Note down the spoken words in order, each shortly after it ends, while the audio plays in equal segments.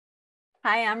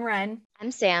Hi, I'm Ren.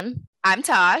 I'm Sam. I'm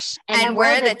Tosh, And we're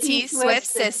we're the the T T-Swift Swift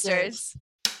sisters.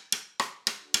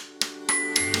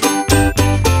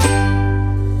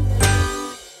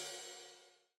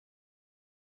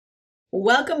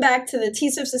 Welcome back to the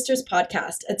T-Swift Sisters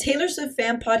podcast, a Taylor Swift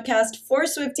fan podcast for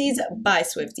Swifties by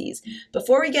Swifties.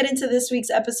 Before we get into this week's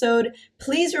episode,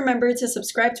 please remember to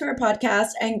subscribe to our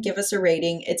podcast and give us a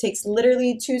rating. It takes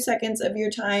literally 2 seconds of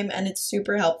your time and it's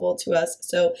super helpful to us.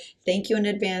 So thank you in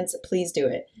advance. Please do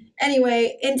it.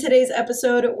 Anyway, in today's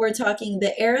episode, we're talking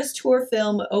the Eras Tour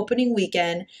film opening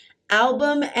weekend,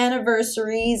 album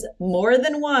anniversaries, more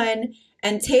than one,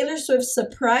 and Taylor Swift's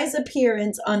surprise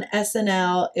appearance on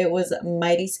SNL. It was a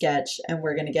mighty sketch, and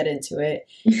we're going to get into it.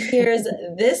 Here's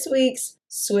this week's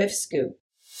Swift Scoop.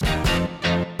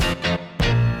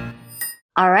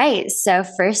 All right. So,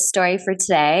 first story for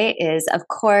today is, of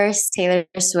course, Taylor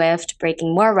Swift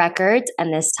breaking more records,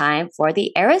 and this time for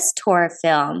the Eras Tour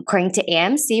film. According to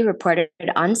AMC, reported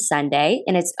on Sunday,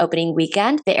 in its opening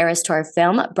weekend, the Eras Tour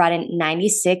film brought in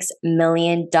 $96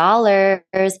 million to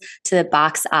the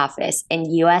box office in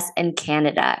US and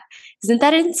Canada. Isn't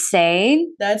that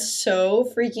insane? That's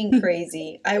so freaking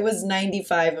crazy. I was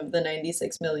 95 of the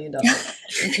 $96 million.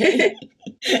 Okay.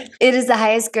 It is the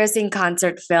highest grossing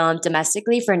concert film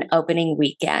domestically for an opening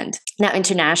weekend. Now,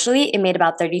 internationally, it made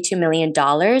about $32 million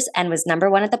and was number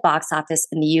one at the box office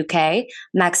in the UK,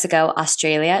 Mexico,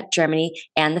 Australia, Germany,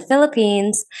 and the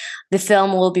Philippines. The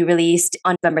film will be released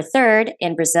on November 3rd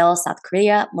in Brazil, South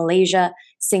Korea, Malaysia,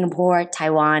 Singapore,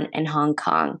 Taiwan, and Hong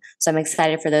Kong. So I'm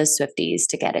excited for those Swifties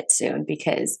to get it soon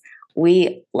because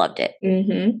we loved it.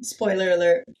 Mm-hmm. Spoiler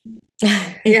alert.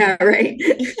 Yeah, right.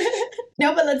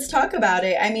 No, but let's talk about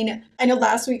it. I mean, I know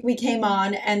last week we came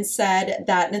on and said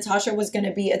that Natasha was going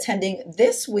to be attending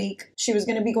this week. She was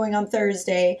going to be going on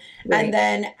Thursday. Right. And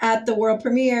then at the world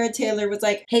premiere, Taylor was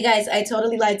like, hey guys, I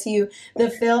totally lied to you. The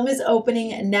film is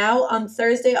opening now on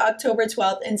Thursday, October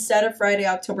 12th instead of Friday,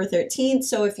 October 13th.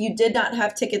 So if you did not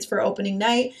have tickets for opening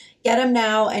night, get them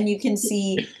now and you can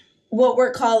see what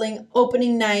we're calling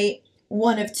opening night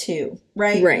 1 of 2,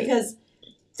 right? Right. Because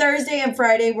Thursday and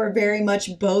Friday were very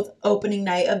much both opening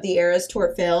night of the Eras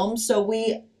Tour film. So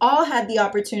we all had the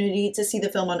opportunity to see the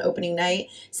film on opening night.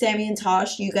 Sammy and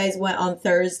Tosh, you guys went on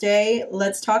Thursday.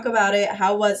 Let's talk about it.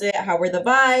 How was it? How were the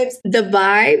vibes? The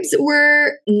vibes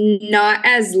were not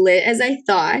as lit as I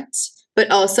thought. But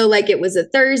also, like, it was a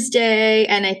Thursday,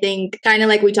 and I think kind of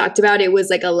like we talked about, it was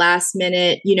like a last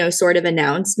minute, sort of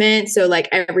announcement. So, like,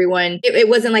 everyone, it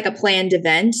wasn't like a planned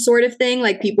event sort of thing.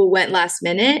 Like, people went last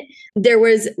minute. There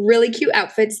was really cute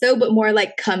outfits, though, but more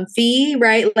like comfy,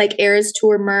 right? Like Eras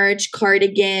Tour merch,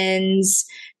 cardigans,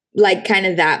 like kind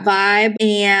of that vibe,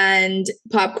 and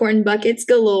popcorn buckets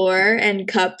galore and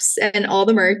cups and all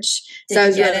the merch. So I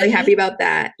was really happy about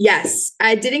that. Yes.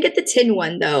 I didn't get the tin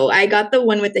one though. I got the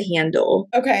one with the handle.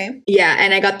 Okay. Yeah.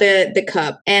 And I got the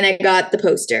cup and I got the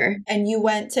poster. And you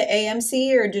went to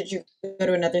AMC or did you go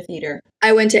to another theater?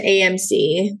 I went to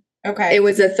AMC. Okay. It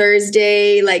was a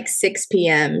Thursday, like 6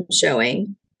 p.m.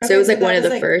 showing. Okay, so it was like one of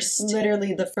the first.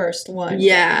 Literally the first one.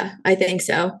 Yeah, I think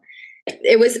so.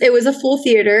 It was a full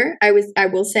theater. I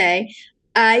will say.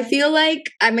 I feel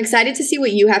like I'm excited to see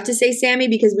what you have to say, Sammy,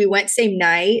 because we went same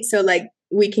night, so like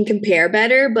we can compare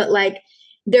better. But like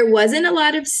there wasn't a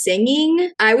lot of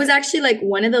singing. I was actually like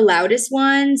one of the loudest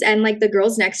ones, and like the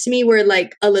girls next to me were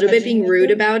like a little bit being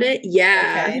rude about it.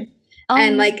 Yeah. Okay.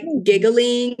 And like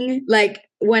giggling, like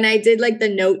when I did like the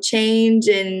note change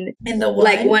and the one?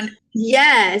 Like one.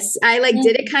 Yes, I like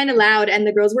did it kind of loud and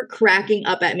the girls were cracking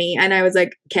up at me and I was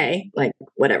like, okay, like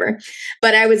whatever.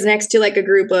 But I was next to like a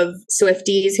group of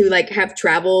Swifties who like have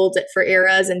traveled for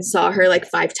Eras and saw her like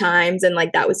 5 times and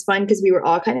like that was fun because we were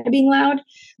all kind of being loud.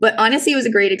 But honestly, it was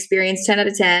a great experience, 10 out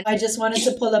of 10. I just wanted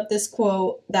to pull up this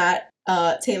quote that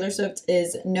Taylor Swift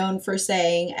is known for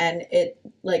saying, and it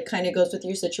like kind of goes with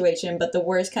your situation, but the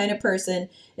worst kind of person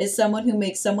is someone who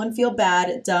makes someone feel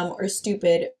bad, dumb, or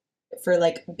stupid for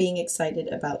like being excited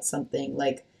about something.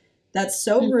 Like that's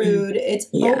so rude. It's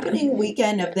opening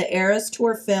weekend of the Eras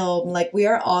Tour film. Like we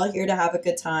are all here to have a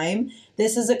good time.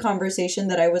 This is a conversation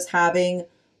that I was having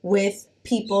with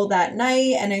people that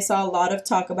night, and I saw a lot of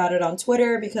talk about it on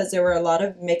Twitter because there were a lot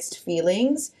of mixed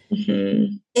feelings.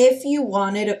 If you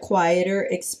wanted a quieter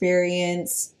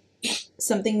experience,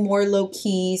 something more low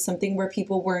key, something where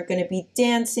people weren't going to be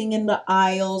dancing in the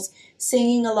aisles,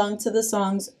 singing along to the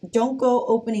songs, don't go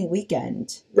opening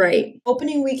weekend. Right.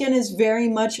 Opening weekend is very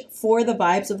much for the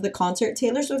vibes of the concert.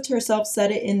 Taylor Swift herself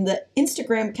said it in the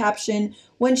Instagram caption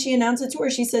when she announced the tour.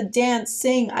 She said, dance,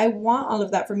 sing. I want all of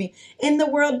that for me. In the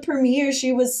world premiere,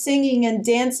 she was singing and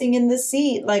dancing in the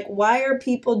seat. Like, why are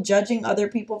people judging other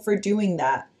people for doing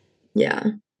that? Yeah.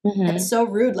 It's so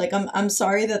rude. Like, I'm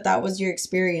sorry that was your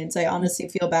experience. I honestly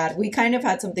feel bad. We kind of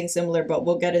had something similar, but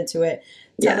we'll get into it.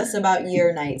 Tell us about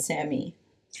your night, Sammy.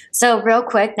 So real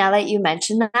quick, now that you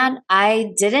mentioned that,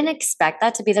 I didn't expect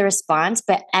that to be the response,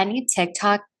 but any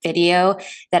TikTok video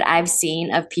that I've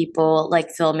seen of people like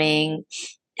filming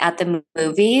at the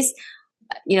movies,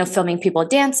 filming people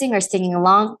dancing or singing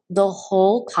along, the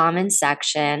whole comment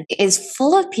section is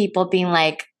full of people being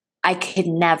like, I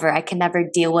can never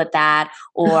deal with that,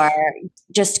 or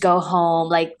just go home,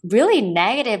 like really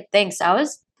negative things. So I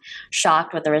was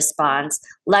shocked with the response.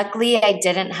 Luckily, I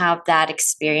didn't have that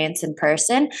experience in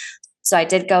person. So I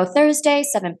did go Thursday,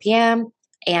 7 p.m.,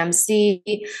 AMC.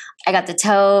 I got the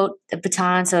tote, the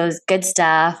baton, so it was good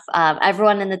stuff.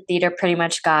 Everyone in the theater pretty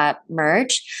much got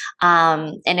merch.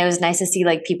 And it was nice to see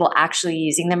like people actually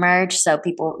using the merch. So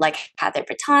people like had their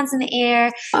batons in the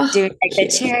air, doing like the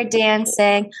chair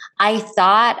dancing. I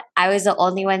thought I was the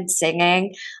only one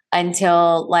singing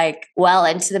until like well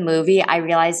into the movie. I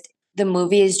realized the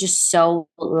movie is just so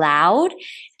loud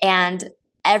and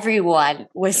everyone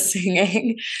was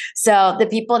singing. So the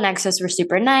people next to us were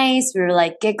super nice. We were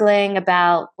like giggling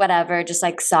about whatever, just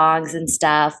like songs and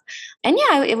stuff. And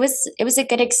yeah, it was a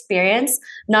good experience.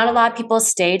 Not a lot of people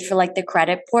stayed for like the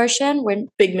credit portion.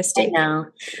 Big mistake. No.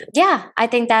 Yeah, I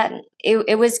think that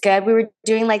it was good. We were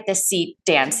doing like the seat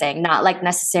dancing, not like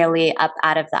necessarily up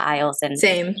out of the aisles and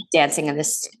dancing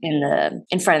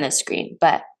in front of the screen.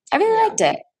 But I really liked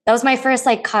it. That was my first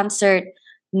like concert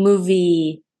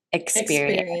movie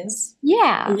experience.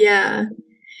 Yeah.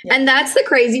 And that's the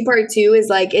crazy part too, is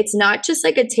like it's not just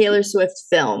like a Taylor Swift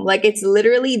film. Like it's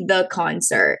literally the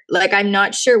concert. Like I'm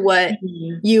not sure what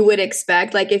you would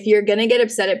expect. Like if you're gonna get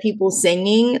upset at people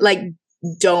singing, like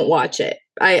don't watch it.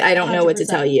 I don't know what to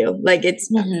tell you. Like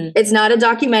it's not a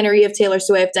documentary of Taylor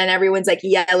Swift and everyone's like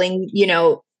yelling,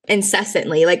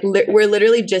 incessantly. Like we're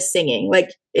literally just singing.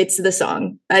 Like it's the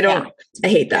song. I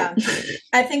hate that.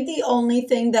 I think the only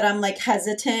thing that I'm like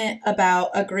hesitant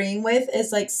about agreeing with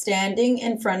is like standing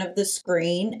in front of the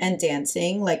screen and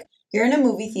dancing. Like you're in a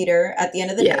movie theater at the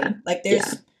end of the day. Like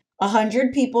there's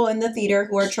 100 people in the theater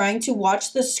who are trying to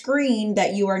watch the screen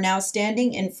that you are now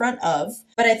standing in front of.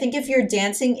 But I think if you're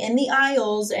dancing in the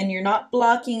aisles and you're not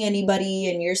blocking anybody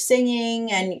and you're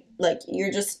singing and like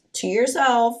you're just to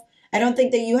yourself, I don't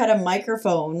think that you had a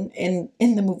microphone in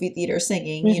the movie theater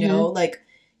singing, like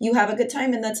you have a good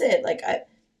time and that's it. Like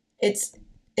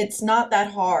it's not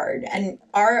that hard. And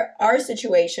our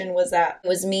situation was that it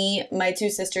was me, my two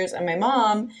sisters and my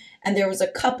mom, and there was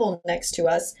a couple next to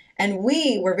us. And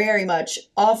we were very much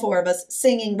all four of us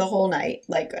singing the whole night.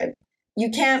 Like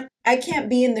I can't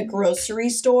be in the grocery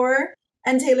store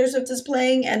and Taylor Swift is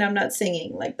playing and I'm not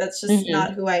singing. Like that's just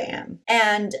not who I am.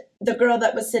 And the girl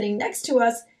that was sitting next to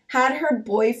us had her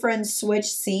boyfriend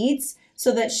switch seats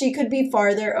so that she could be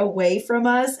farther away from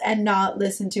us and not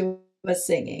listen to us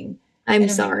singing. I'm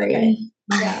sorry.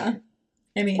 Like, okay. Yeah.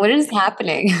 I mean, what is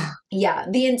happening? Yeah.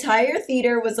 The entire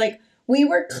theater was like, we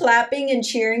were clapping and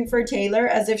cheering for Taylor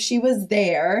as if she was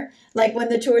there. Like when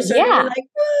the tour started, we were like,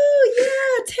 oh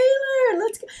yeah, Taylor,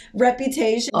 let's go.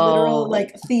 Reputation, literal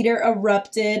like theater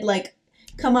erupted. Like,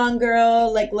 come on,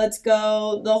 girl, like, let's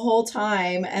go the whole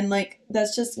time. And like,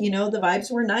 that's just, the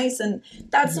vibes were nice. And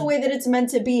that's the way that it's meant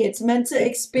to be. It's meant to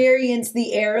experience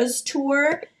the Eras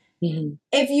tour.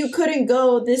 If you couldn't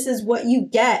go, this is what you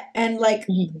get. And like,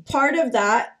 part of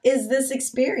that is this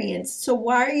experience. So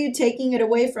why are you taking it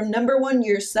away from number one,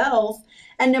 yourself,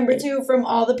 and number two, from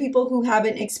all the people who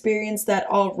haven't experienced that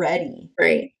already?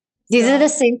 Right. These are the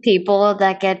same people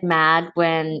that get mad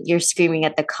when you're screaming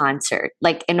at the concert,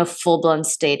 like in a full-blown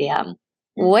stadium.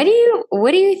 What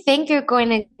do you think you're going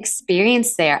to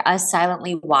experience there? Us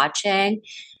silently watching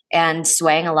and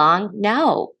swaying along?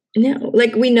 No,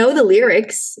 like we know the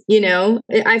lyrics,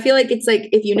 I feel like it's like,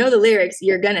 if you know the lyrics,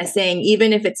 you're gonna sing,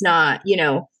 even if it's not,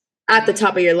 at the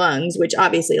top of your lungs, which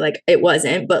obviously like it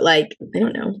wasn't, but like, I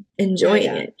don't know, enjoying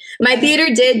it. My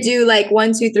theater did do like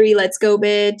 1, 2, 3, let's go,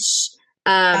 bitch.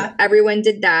 Everyone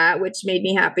did that, which made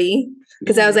me happy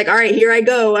because I was like, all right, here I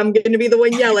go. I'm going to be the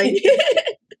one yelling.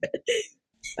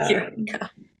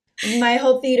 My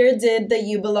whole theater did the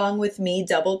You Belong With Me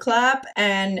double clap.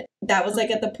 And that was like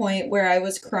at the point where I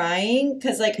was crying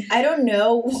because like I don't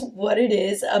know what it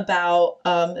is about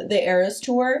the Eras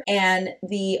tour and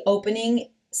the opening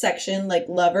section, like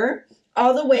Lover,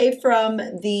 all the way from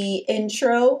the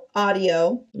intro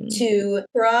audio to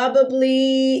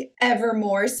probably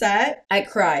Evermore set. I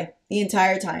cry the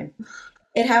entire time.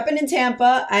 It happened in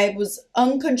Tampa. I was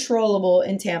uncontrollable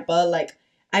in Tampa. Like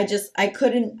I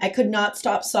could not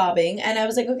stop sobbing. And I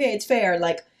was like, okay, it's fair.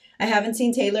 Like I haven't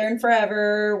seen Taylor in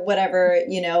forever, whatever,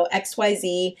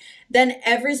 XYZ. Then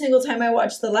every single time I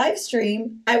watched the live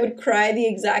stream, I would cry the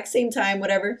exact same time,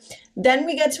 whatever. Then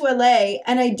we get to LA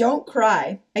and I don't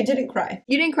cry. I didn't cry.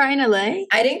 You didn't cry in LA?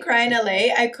 I didn't cry in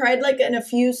LA. I cried like in a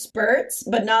few spurts,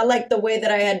 but not like the way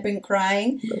that I had been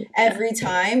crying every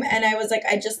time. And I was like,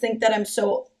 I just think that I'm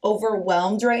so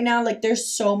overwhelmed right now. Like there's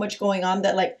so much going on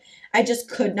that like I just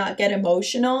could not get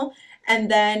emotional.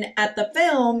 And then at the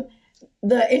film,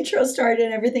 the intro started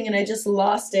and everything, and I just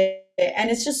lost it.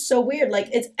 And it's just so weird. Like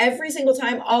it's every single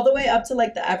time, all the way up to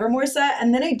like the Evermore set,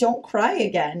 and then I don't cry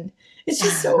again. It's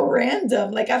just so random.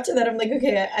 Like after that, I'm like,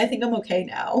 okay, I think I'm okay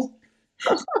now.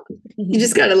 You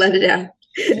just gotta let it out.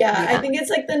 Yeah, I think it's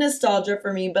like the nostalgia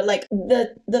for me. But like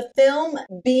the film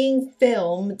being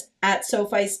filmed at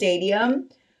SoFi Stadium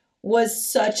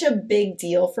was such a big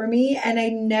deal for me, and I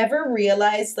never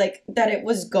realized like that it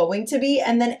was going to be.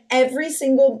 And then every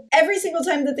single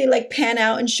time that they like pan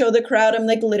out and show the crowd, I'm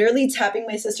like literally tapping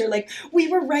my sister like, we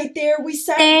were right there, we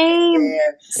sat right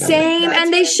there. Same. Like,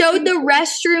 and they showed the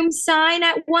restroom sign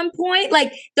at one point,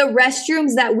 like the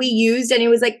restrooms that we used, and it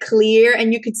was like clear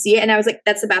and you could see it, and I was like,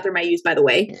 that's the bathroom I use, by the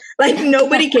way. Like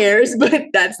nobody cares, but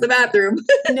that's the bathroom.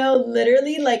 No,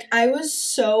 literally, like I was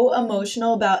so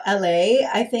emotional about LA.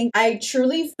 I think I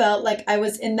truly felt like I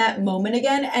was in that moment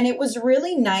again. And it was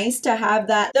really nice to have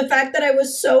that. The fact that I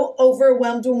was so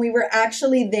overwhelmed when we were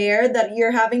actually there, that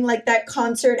you're having like that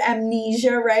concert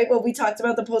amnesia, right? What we talked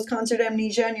about, the post-concert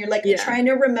amnesia, and you're like trying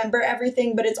to remember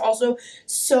everything, but it's also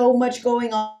so much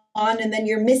going on. And then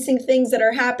you're missing things that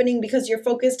are happening because you're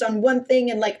focused on one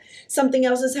thing and like something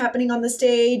else is happening on the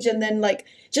stage, and then like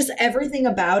just everything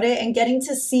about it, and getting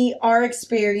to see our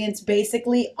experience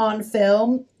basically on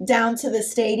film down to the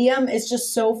stadium is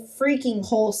just so freaking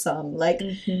wholesome. Like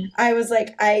I was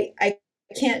like, I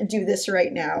can't do this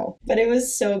right now, but it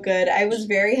was so good. I was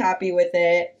very happy with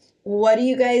it. What do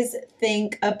you guys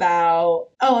think about,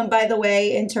 oh, and by the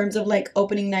way, in terms of like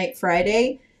opening night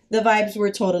Friday, the vibes were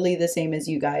totally the same as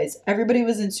you guys. Everybody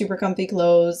was in super comfy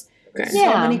clothes.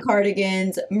 So many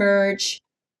cardigans, merch,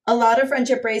 a lot of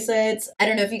friendship bracelets. I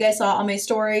don't know if you guys saw on my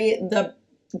story, the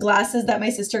glasses that my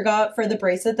sister got for the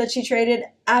bracelet that she traded.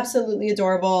 Absolutely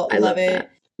adorable. I love it.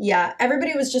 That. Yeah,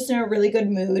 everybody was just in a really good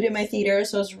mood in my theater,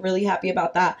 so I was really happy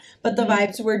about that. But the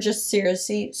vibes were just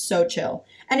seriously so chill.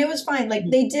 And it was fine. Like,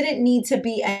 they didn't need to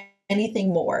be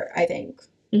anything more, I think.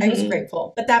 I was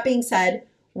grateful. But that being said,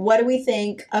 what do we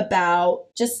think about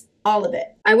just all of it?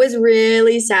 I was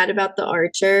really sad about the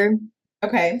Archer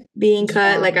being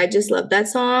cut. Like, I just love that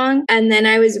song. And then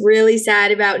I was really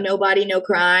sad about No Body, No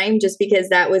Crime, just because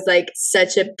that was like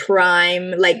such a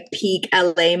prime, like peak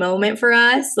LA moment for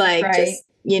us. Like, just,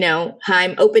 you know,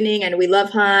 Haim opening, and we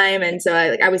love Haim. And so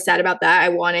I was sad about that. I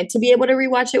wanted to be able to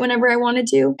rewatch it whenever I wanted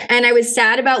to. And I was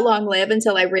sad about Long Live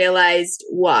until I realized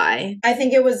why. I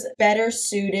think it was better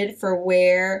suited for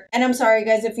where, and I'm sorry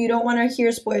guys, if you don't want to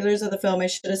hear spoilers of the film, I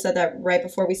should have said that right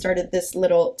before we started this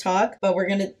little talk, but we're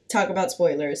going to talk about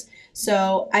spoilers.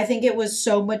 So I think it was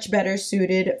so much better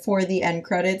suited for the end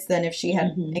credits than if she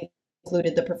had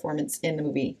included the performance in the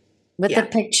movie. With the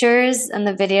pictures and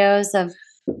the videos of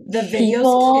the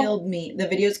videos killed me. The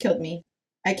videos killed me.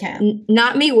 I can't.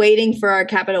 Not me waiting for our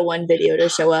Capital One video to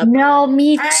show up. No,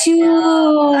 me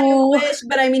too. I wish,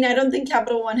 but I mean, I don't think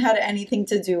Capital One had anything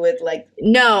to do with like.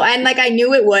 No, and like I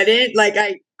knew it wouldn't. Like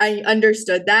I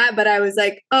understood that, but I was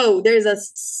like, oh, there's a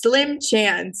slim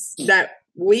chance that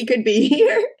we could be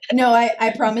here. No,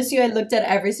 I promise you, I looked at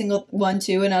every single one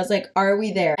too, and I was like, are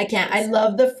we there? I can't. I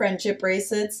love the friendship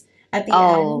bracelets at the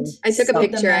end. I took a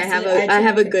picture. I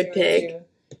have a good pic.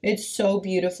 It's so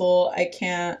beautiful. I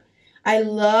can't. I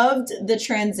loved the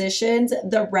transitions.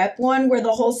 The rep one where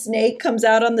the whole snake comes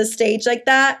out on the stage like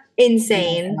that.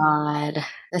 Insane. Oh God,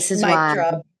 this is Mic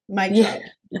drop.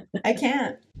 I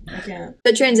can't.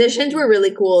 The transitions were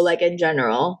really cool, like in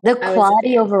general. The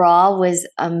quality overall was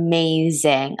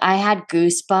amazing. I had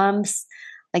goosebumps.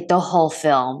 Like the whole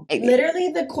film. Literally,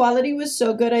 the quality was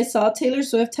so good. I saw Taylor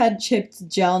Swift had chipped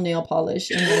gel nail polish.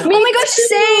 Oh my gosh,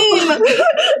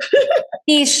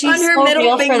 same! She's on her so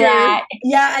middle finger. For that.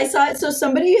 Yeah, I saw it. So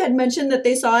somebody had mentioned that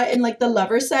they saw it in like the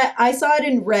Lover set. I saw it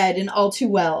in red in All Too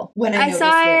Well when I noticed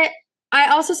saw it. I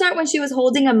also saw it when she was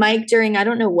holding a mic during I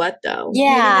don't know what though. Yeah,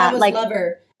 Maybe that was like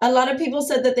Lover. A lot of people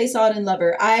said that they saw it in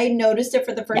Lover. I noticed it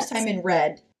for the first Yes. time in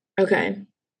Red. Okay.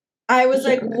 I was I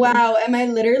like, can't remember. wow, am I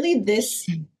literally this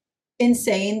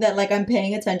insane that like I'm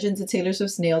paying attention to Taylor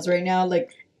Swift's nails right now?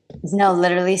 Like, no,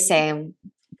 literally same.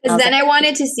 Because was then like, I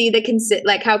wanted to see the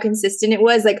like how consistent it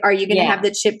was. Like, are you gonna Yeah. have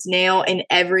the chipped nail in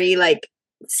every like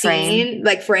scene,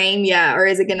 like frame? Yeah, or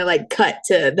is it gonna like cut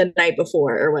to the night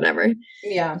before or whatever?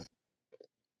 yeah.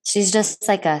 she's just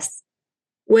like us.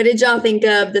 What did y'all think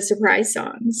of the surprise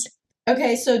songs?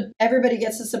 Okay, so everybody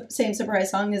gets the same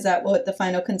surprise song. Is that what the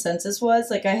final consensus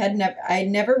was? Like, I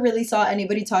never really saw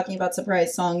anybody talking about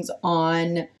surprise songs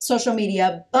on social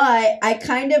media, but I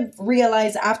kind of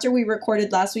realized after we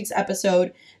recorded last week's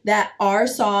episode that our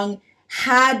song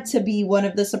had to be one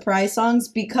of the surprise songs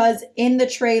because in the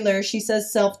trailer she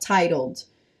says self-titled.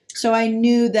 So I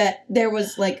knew that there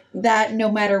was like that no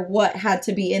matter what had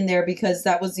to be in there because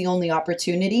that was the only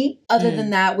opportunity. Other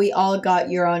than that, we all got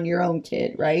You're on Your Own,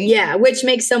 Kid, right? Yeah, which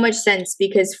makes so much sense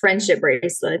because Friendship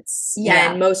Bracelets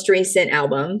Yeah. and most recent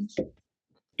album.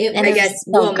 And I it was guess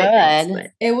so will make sense, good.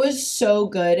 but It was so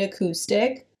good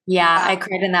acoustic. Yeah, I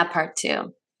cried in that part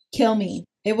too. Kill me.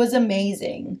 It was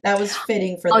amazing. That was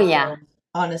fitting for the Oh, yeah. film,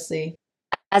 honestly.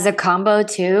 As a combo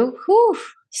too, whew,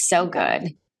 so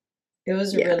good. It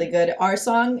was Yeah. really good. Our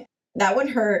song, that one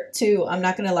hurt too. I'm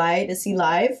not going to lie, to see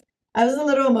live. I was a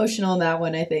little emotional in that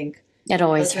one, I think. It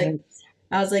always was like- hurts.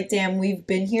 I was like, damn, we've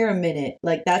been here a minute.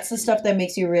 Like, that's the stuff that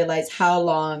makes you realize how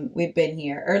long we've been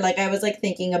here. Or, like, I was, like,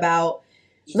 thinking about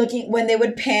looking when they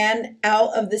would pan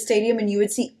out of the stadium and you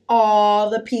would see all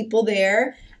the people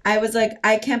there. I was like,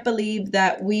 I can't believe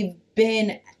that we've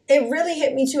been... It really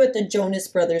hit me, too, at the Jonas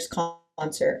Brothers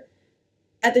concert.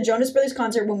 At the Jonas Brothers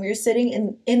concert, when we were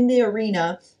sitting in the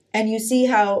arena, and you see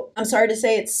how, I'm sorry to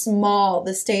say, it's small,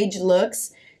 the stage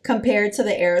looks compared to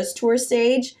the Eras Tour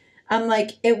stage. I'm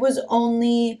like, it was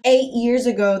only 8 years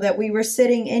ago that we were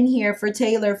sitting in here for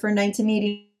Taylor for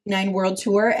 1989 World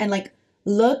Tour, and like,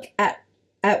 look at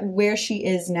where she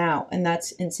is now, and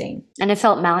that's insane. And it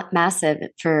felt massive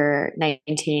for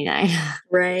 1989.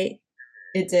 right.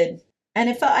 It did. And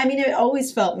it felt, I mean, it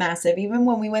always felt massive. Even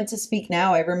when we went to Speak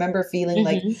Now, I remember feeling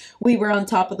like we were on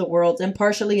top of the world. And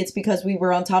partially it's because we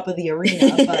were on top of the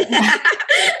arena. But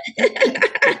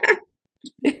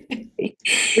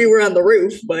We were on the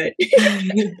roof, but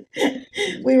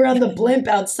we were on the blimp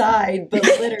outside, but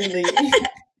literally.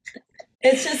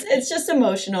 It's just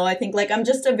emotional. I think like I'm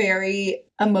just a very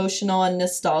emotional and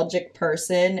nostalgic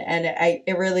person, and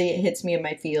it really hits me in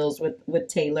my feels with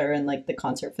Taylor and like the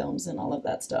concert films and all of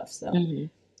that stuff. So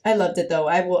I loved it though.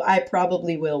 I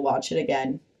probably will watch it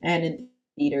again and in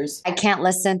theaters. I can't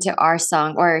listen to our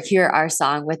song or hear our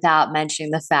song without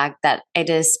mentioning the fact that I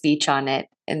did a speech on it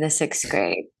in the 6th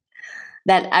grade.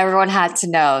 That everyone had to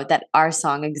know that our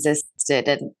song existed,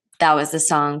 and that was the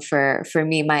song for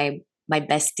me, my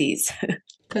besties.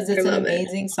 Because it's an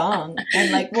amazing song.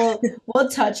 And like we'll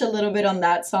touch a little bit on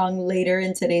that song later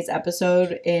in today's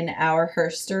episode in our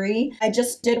herstory. I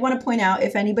just did want to point out,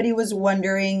 if anybody was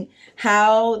wondering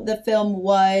how the film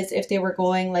was, if they were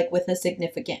going like with a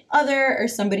significant other or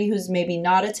somebody who's maybe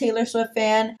not a Taylor Swift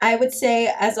fan, I would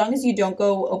say as long as you don't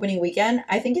go opening weekend,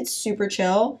 I think it's super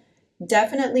chill.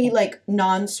 Definitely like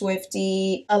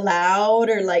non-Swifty allowed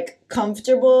or like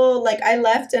comfortable. Like I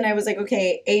left and I was like,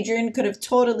 okay, Adrian could have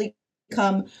totally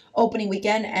come opening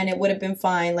weekend and it would have been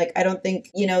fine. Like I don't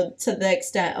think, to the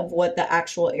extent of what the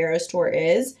actual Eras Tour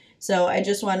is. So I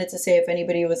just wanted to say if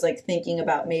anybody was like thinking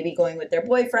about maybe going with their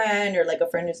boyfriend or like a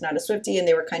friend who's not a Swiftie and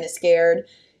they were kind of scared,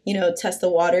 test the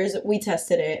waters. We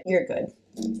tested it. You're good.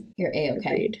 You're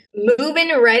A-okay. Moving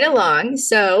right along.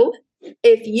 So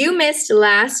if you missed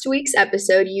last week's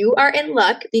episode, you are in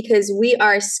luck because we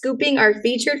are scooping our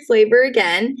featured flavor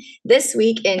again this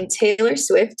week in Taylor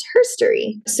Swift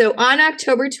herstory. So on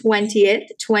October 20th,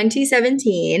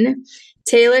 2017,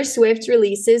 Taylor Swift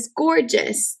releases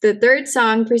Gorgeous, the third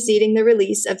song preceding the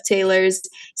release of Taylor's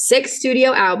 6th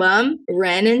studio album,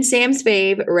 Ren and Sam's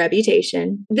fave,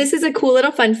 Reputation. This is a cool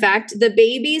little fun fact. The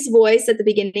baby's voice at the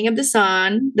beginning of the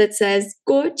song that says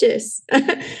Gorgeous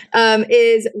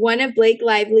is one of Blake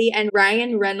Lively and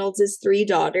Ryan Reynolds' 3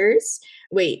 daughters.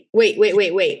 Wait.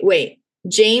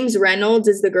 James Reynolds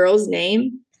is the girl's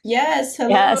name? Yes. Hello.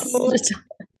 Yes.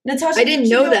 Natasha, I didn't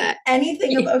know that.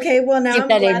 Anything about, okay, well now Keep I'm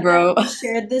that in, glad bro. that you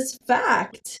shared this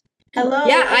fact. Hello.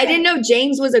 Yeah, I okay. didn't know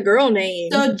James was a girl name.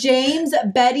 So James,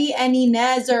 Betty, and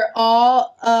Inez are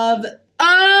all of...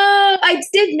 Oh, I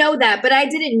did know that, but I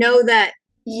didn't know that.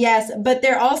 Yes, but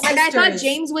they're all sisters. Like I thought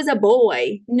James was a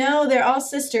boy. No, they're all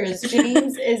sisters.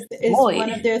 James is Boy.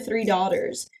 one of their 3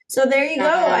 daughters. So there you go.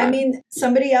 Yeah. I mean,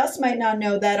 somebody else might not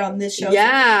know that on this show.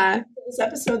 Yeah. This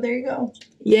episode, there you go.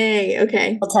 Yay.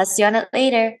 Okay. We'll test you on it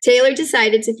later. Taylor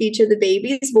decided to feature the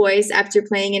baby's voice after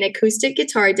playing an acoustic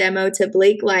guitar demo to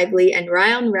Blake Lively and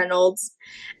Ryan Reynolds.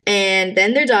 And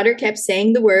then their daughter kept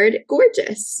saying the word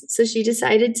gorgeous. So she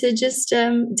decided to just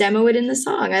demo it in the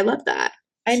song. I love that.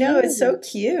 I know, it's so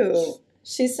cute.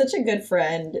 She's such a good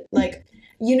friend. Like,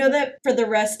 you know that for the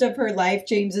rest of her life,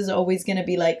 James is always going to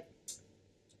be like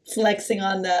flexing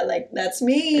on that. Like, that's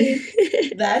me.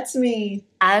 That's me.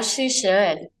 As she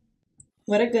should.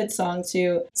 What a good song,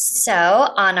 too. So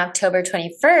on October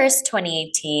 21st,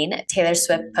 2018, Taylor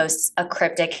Swift posts a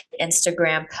cryptic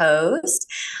Instagram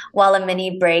post while a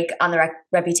mini break on the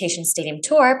Reputation Stadium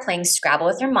tour playing Scrabble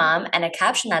with her mom and a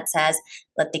caption that says,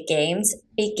 "Let the games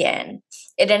begin."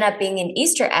 It ended up being an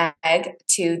Easter egg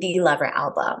to the Lover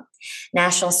album.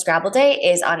 National Scrabble Day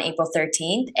is on April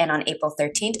 13th, and on April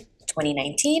 13th,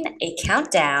 2019, a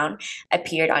countdown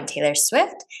appeared on Taylor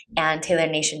Swift and Taylor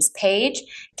Nation's page,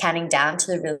 counting down to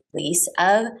the release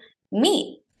of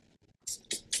Me.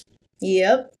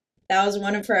 Yep. That was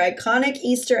one of her iconic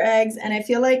Easter eggs. And I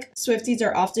feel like Swifties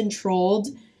are often trolled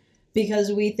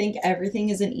because we think everything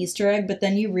is an Easter egg, but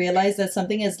then you realize that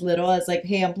something as little as like,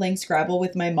 hey, I'm playing Scrabble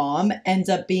with my mom ends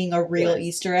up being a real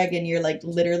Easter egg. And you're like,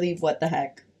 literally, what the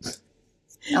heck?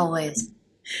 Always.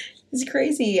 It's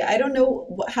crazy. I don't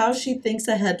know how she thinks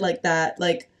ahead like that.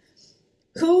 Like,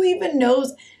 who even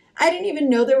knows? I didn't even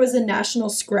know there was a National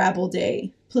Scrabble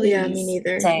Day. Please. Yeah, me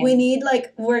neither. Same. We need,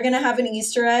 like, we're going to have an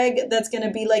Easter egg that's going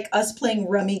to be, like, us playing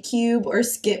Rummy Cube or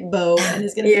Skip Bo. And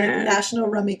it's going to be, like, National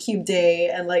Rummy Cube Day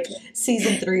and, like,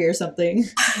 season 3 or something.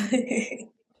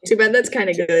 Too bad that's kind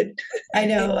of good. I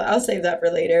know. I'll save that for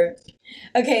later.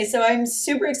 Okay, so I'm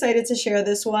super excited to share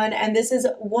this one. And this is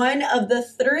one of the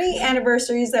 3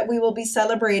 anniversaries that we will be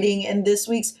celebrating in this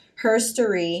week's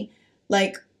Herstory.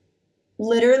 Like,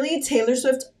 literally, Taylor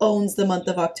Swift owns the month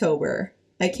of October.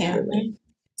 I can't.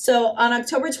 So on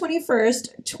October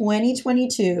 21st,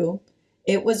 2022,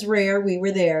 it was rare, we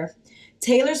were there,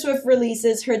 Taylor Swift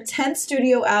releases her 10th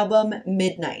studio album,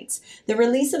 Midnights. The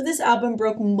release of this album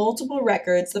broke multiple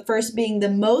records, the first being the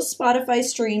most Spotify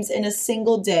streams in a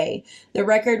single day. The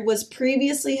record was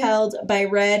previously held by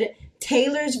Red,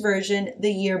 Taylor's version,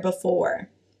 the year before.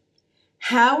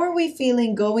 How are we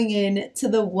feeling going in to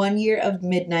the 1 year of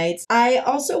Midnights? I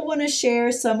also want to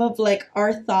share some of like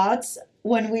our thoughts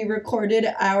when we recorded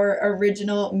our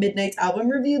original Midnights album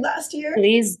review last year.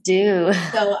 Please do.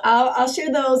 So I'll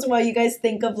share those while you guys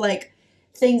think of like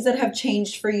things that have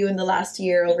changed for you in the last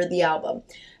year over the album.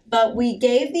 But we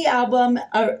gave the album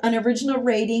an original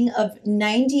rating of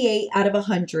 98 out of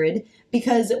 100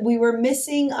 because we were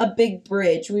missing a big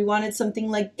bridge. We wanted something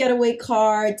like Getaway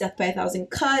Car, Death by a Thousand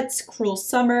Cuts, Cruel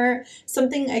Summer,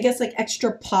 something I guess like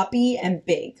extra poppy and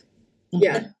big.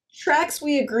 Yeah. The tracks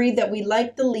we agreed that we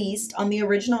liked the least on the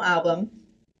original album.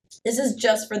 This is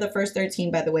just for the first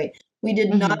 13, by the way. We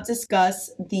did not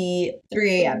discuss the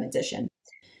 3 a.m. edition.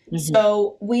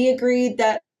 So we agreed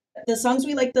that the songs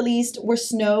we liked the least were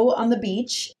Snow on the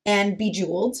Beach and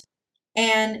Bejeweled.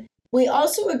 And we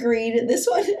also agreed, this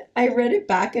one, I read it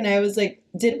back and I was like,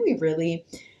 did we really?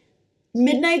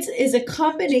 Midnights is a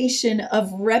combination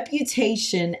of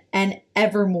Reputation and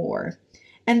Evermore.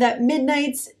 And that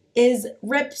Midnights is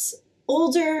Rep's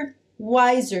older,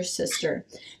 wiser sister.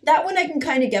 That one I can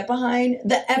kind of get behind.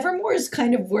 The Evermore is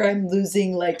kind of where I'm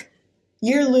losing, like,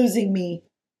 you're losing me.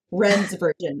 Ren's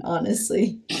version,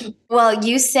 honestly. Well,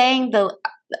 you saying the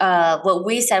what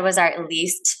we said was our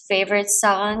least favorite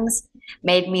songs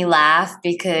made me laugh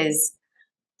because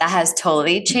that has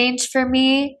totally changed for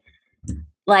me.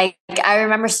 Like, I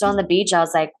remember Still on the Beach, I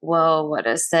was like, whoa, what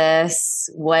is this?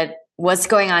 What's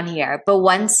going on here? But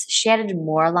once she added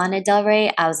more Lana Del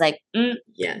Rey, I was like,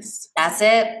 yes, that's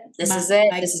it. This is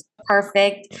it. This is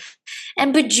perfect.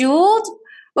 And Bejeweled,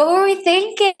 what were we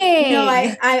thinking? No,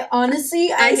 I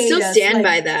honestly, I still stand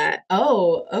by that.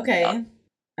 Oh, okay.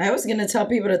 I was going to tell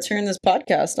people to turn this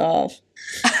podcast off.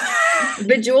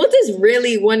 Bejeweled is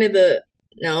really one of the,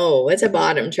 no, it's a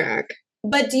bottom track.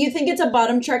 But do you think it's a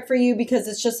bottom track for you because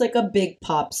it's just like a big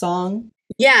pop song?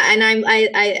 Yeah, and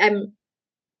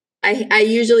I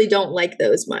usually don't like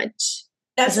those much.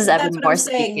 This is that's Evermore what I'm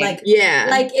saying. speaking. Like, yeah,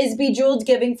 like is Bejeweled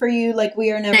giving for you like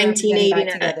We Are Never Getting Back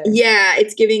 1989. Together? Yeah,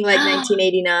 it's giving like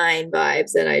 1989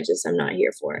 vibes that I'm not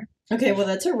here for. Okay, well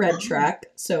that's a red track.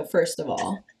 So first of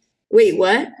all, wait,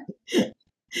 what?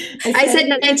 I said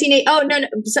 1980. Oh no.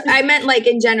 So I meant like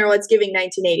in general, it's giving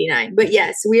 1989. But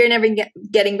yes, We Are Never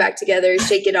Getting Back Together.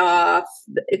 Shake It Off.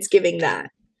 It's giving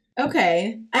that.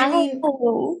 Okay, I mean,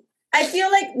 I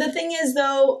feel like the thing is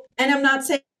though, and I'm not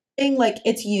saying like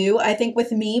It's You. I think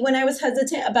with me, when I was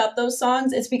hesitant about those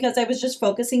songs, it's because I was just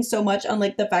focusing so much on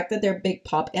like the fact that they're big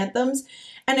pop anthems.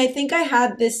 And I think I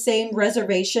had this same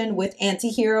reservation with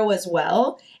Antihero as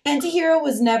well. Antihero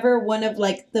was never one of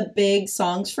like the big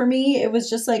songs for me. It was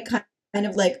just like kind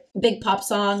of like big pop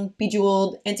song,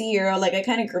 Bejeweled, Antihero, like I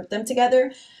kind of grouped them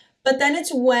together. But then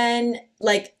it's when,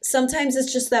 like, sometimes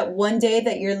it's just that one day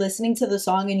that you're listening to the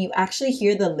song and you actually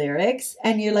hear the lyrics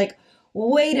and you're like,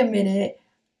 wait a minute,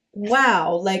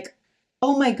 wow, like,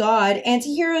 oh my God,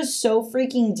 Antihero is so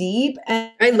freaking deep.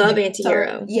 And I love like,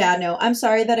 Antihero. yeah, no, I'm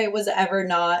sorry that it was ever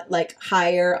not like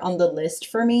higher on the list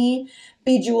for me.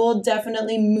 Bejeweled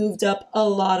definitely moved up a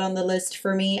lot on the list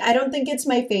for me. I don't think it's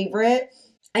my favorite.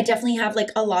 I definitely have like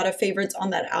a lot of favorites on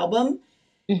that album.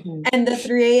 Mhm. And the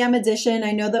 3 a.m. edition,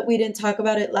 I know that we didn't talk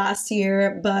about it last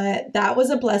year, but that was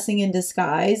a blessing in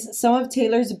disguise. Some of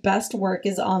Taylor's best work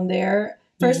is on there.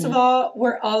 First of all,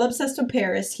 We're All Obsessed with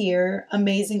Paris here.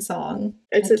 Amazing song.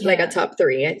 It's I like a can't. top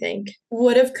 3, I think.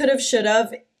 Would've, could've,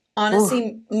 should've.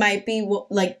 Honestly, might be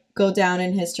like go down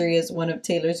in history as one of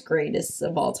Taylor's greatest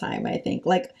of all time, I think.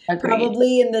 Like Agreed.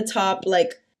 probably in the top,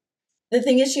 like the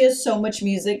thing is she has so much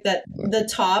music that the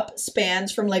top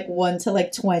spans from like 1 to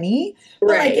like 20. But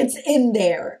like Right. it's in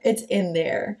there. It's in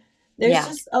there. There's Yeah.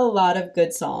 just a lot of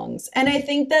good songs. And I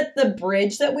think that the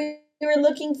bridge that we were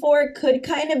looking for could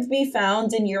kind of be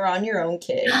found in You're on Your Own,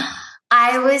 Kid.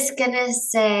 I was gonna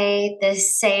say the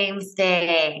same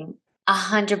thing.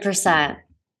 100%.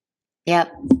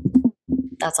 Yep.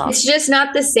 That's It's awesome. just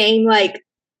not the same, like,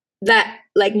 that,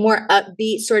 like, more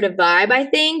upbeat sort of vibe, I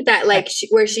think, that, like,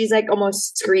 where she's, like,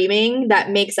 almost screaming, that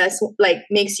makes us, like,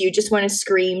 makes you just want to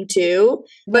scream, too.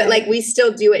 But, Right. like, we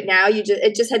still do it now.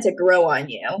 It just had to grow on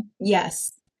you.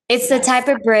 Yes. It's the type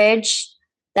of bridge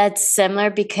that's similar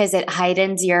because it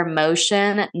heightens your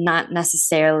emotion, not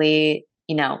necessarily,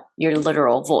 your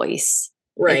literal voice.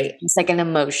 Right. It's like an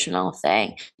emotional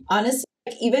thing. Honestly,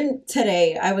 like even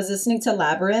today, I was listening to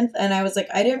Labyrinth and I was like,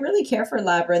 I didn't really care for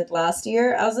Labyrinth last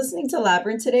year. I was listening to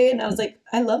Labyrinth today and I was like,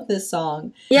 I love this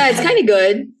song. Yeah, it's kind of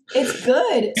good. It's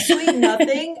good. Sweet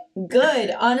Nothing,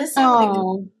 good. Honestly, like,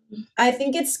 Oh, I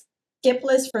think it's skip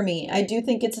list for me. I do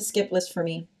think it's a skip list for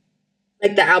me.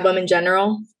 Like the album in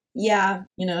general. Yeah,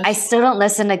 I still don't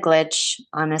listen to Glitch,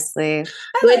 honestly.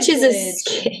 Glitch is a Glitch.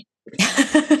 skip.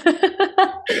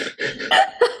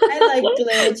 I like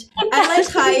Glitch. I like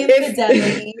High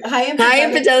Infidelity. High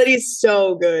Infidelity is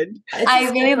so good. It's I a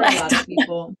skip really for a like lot of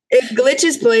people. If Glitch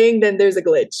is playing, then there's a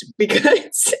glitch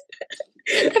because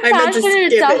I meant to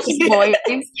skip it.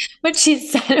 voice, but she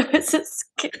said it was a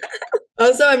skip.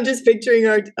 Also, I'm just picturing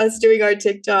us doing our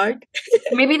TikTok.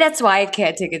 Maybe that's why I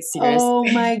can't take it seriously. Oh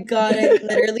my God, I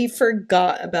literally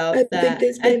forgot about that.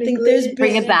 there's I been a think there's glitch.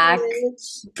 Bring been it back.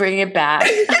 glitch. Bring it back.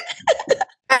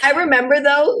 I remember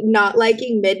though not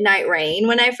liking Midnight Rain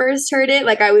when I first heard it.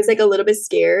 Like I was like a little bit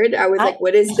scared. I was like,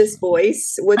 "What is this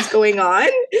voice? What's going on?"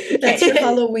 That's your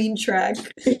Halloween track.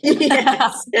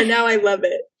 Yes, and now I love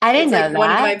it. I didn't It's, know like, that.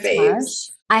 one of my That's faves.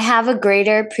 much. I have a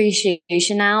greater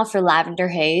appreciation now for Lavender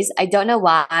Haze. I don't know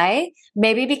why.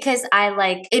 Maybe because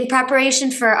in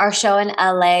preparation for our show in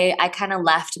LA, I kind of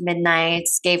left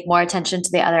Midnights, gave more attention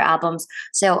to the other albums.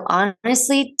 So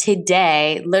honestly,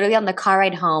 today, literally on the car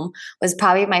ride home, was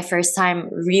probably my first time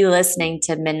re-listening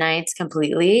to Midnights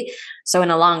completely. So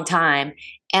in a long time.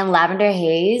 And Lavender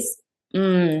Haze,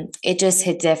 it just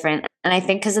hit different. And I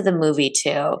think because of the movie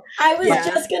too. I was Yeah.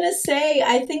 just gonna say,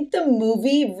 I think the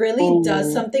movie really does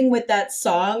Ooh. something with that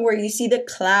song where you see the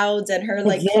clouds and her The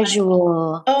like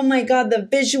visual. oh my God, the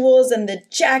visuals and the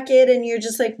jacket, and you're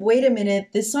just like, wait a minute,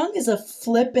 this song is a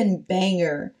flippin'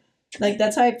 banger. Like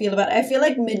that's how I feel about it. I feel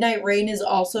like Midnight Rain is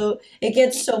also it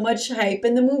gets so much hype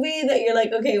in the movie that you're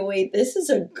like, okay, wait, this is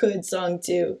a good song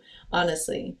too,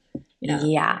 honestly.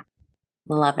 Yeah.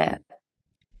 Love it.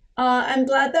 I'm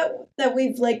glad that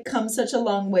we've like come such a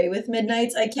long way with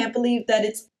Midnights. I can't believe that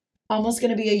it's almost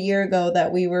going to be a year ago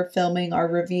that we were filming our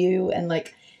review and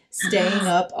like staying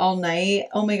up all night.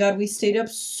 Oh my God, we stayed up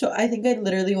so I think I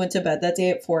literally went to bed that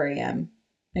day at 4 a.m.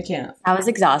 I can't. That was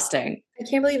exhausting. I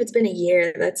can't believe it's been a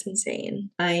year. That's insane.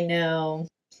 I know.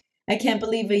 I can't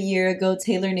believe a year ago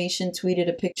Taylor Nation tweeted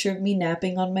a picture of me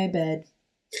napping on my bed.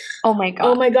 Oh my God.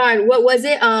 Oh my God, what was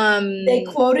it? They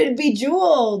quoted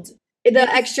Bejeweled. The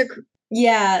extra.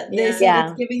 Yeah, they Yeah. said Yeah.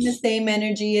 it's giving the same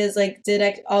energy as like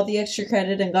all the extra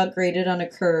credit and got graded on a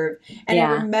curve. And I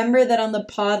Yeah. remember that on the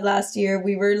pod last year,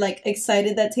 we were like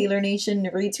excited that Taylor Nation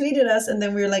retweeted us, and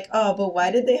then we were like, oh, but why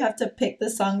did they have to pick the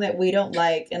song that we don't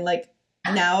like? And like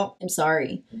now, I'm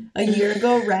sorry. A year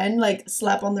ago, Ren, like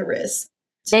slap on the wrist.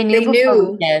 They knew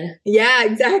before we did. Yeah,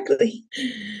 exactly.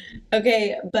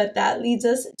 Okay, but that leads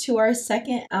us to our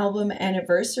second album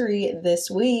anniversary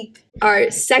this week. Our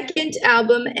second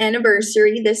album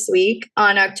anniversary this week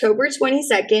on October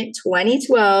 22nd,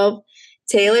 2012.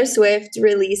 Taylor Swift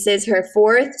releases her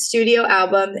fourth studio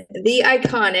album, the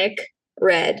iconic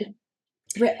Red.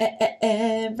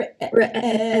 Red.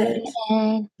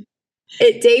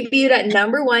 It debuted at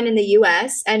number 1 in the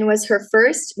US and was her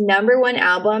first number 1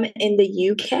 album in the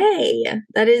UK.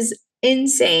 That is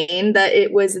insane that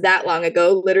it was that long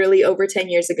ago, literally over 10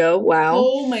 years ago. Wow.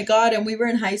 Oh my God. And we were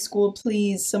in high school.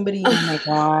 Please, somebody. Oh my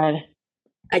God.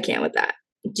 I can't with that.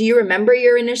 Do you remember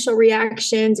your initial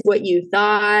reactions? What you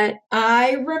thought?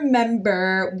 I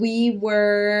remember we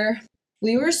were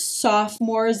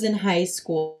sophomores in high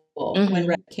school when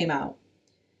Red came out.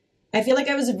 I feel like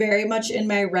I was very much in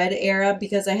my Red era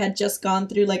because I had just gone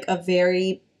through like a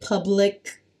very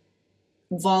public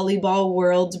volleyball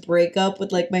world breakup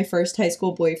with like my first high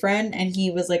school boyfriend, and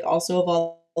he was like also a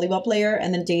volleyball player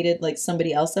and then dated like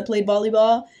somebody else that played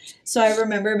volleyball. So I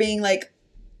remember being like,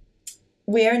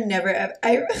 we are never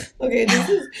okay, this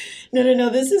is no,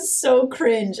 this is so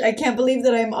cringe. I can't believe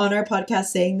that I'm on our podcast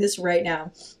saying this right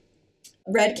now.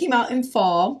 Red came out in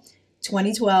fall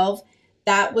 2012.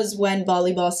 That was when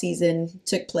volleyball season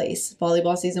took place.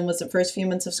 Volleyball season was the first few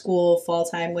months of school, fall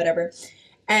time, whatever.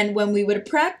 And when we would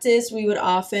practice, we would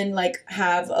often like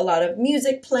have a lot of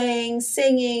music playing,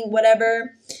 singing,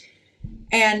 whatever.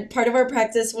 And part of our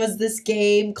practice was this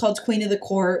game called Queen of the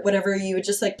Court, whatever. You would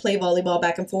just like play volleyball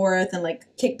back and forth and like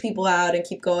kick people out and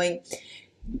keep going.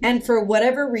 And for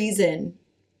whatever reason,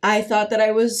 I thought that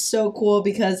I was so cool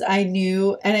because I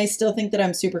knew, and I still think that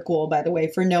I'm super cool, by the way,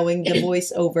 for knowing the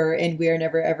voiceover and We Are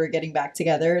Never Ever Getting Back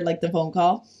Together, like the phone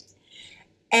call.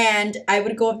 And I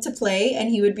would go up to play and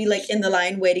he would be like in the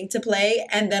line waiting to play.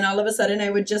 And then all of a sudden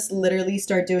I would just literally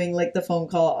start doing like the phone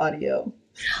call audio.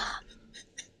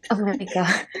 Oh my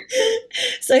God.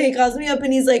 So he calls me up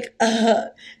and he's like,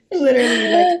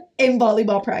 literally like in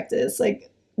volleyball practice. Like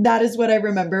that is what I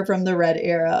remember from the Red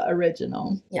era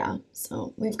original. Yeah.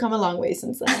 So we've come a long way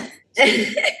since then.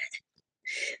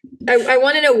 I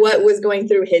want to know what was going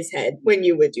through his head when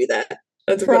you would do that.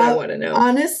 That's what I want to know.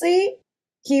 Honestly,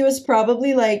 he was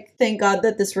probably like, thank God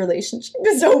that this relationship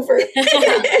is over.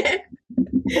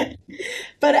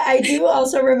 But I do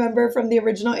also remember from the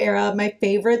original era, my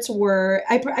favorites were,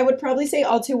 I would probably say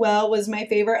All Too Well was my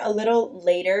favorite a little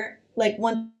later. Like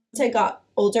once I got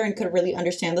older and could really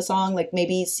understand the song, like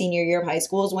maybe senior year of high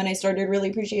school is when I started really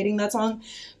appreciating that song.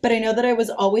 But I know that I was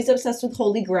always obsessed with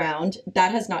Holy Ground.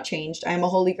 That has not changed. I am a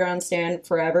Holy Ground stan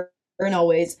forever and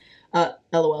always.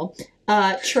 LOL.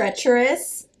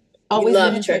 Treacherous. Always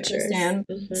been a Treacherous stan.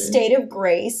 Mm-hmm. State of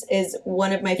Grace is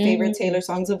one of my favorite Taylor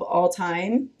songs of all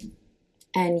time.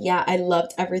 And yeah, I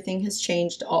loved Everything Has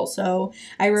Changed also.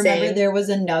 I remember there was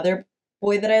another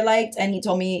boy that I liked, and he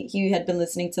told me he had been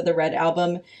listening to the Red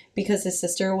album because his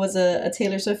sister was a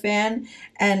Taylor Swift fan,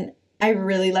 and I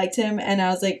really liked him, and I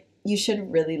was like, you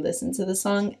should really listen to the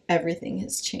song Everything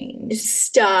Has Changed.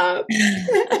 Stop.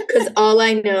 Because all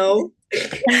I know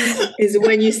is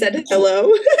when you said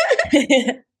hello.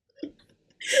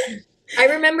 I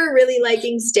remember really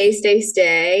liking Stay, Stay,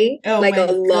 Stay, like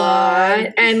a lot.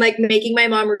 And like making my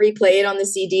mom replay it on the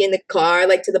CD in the car,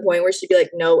 like to the point where she'd be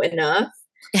like, no, enough.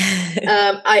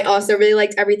 I also really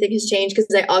liked Everything Has Changed because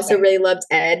I also really loved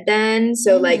Ed then.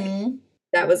 So like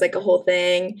that was like a whole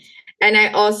thing. And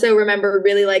I also remember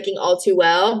really liking All Too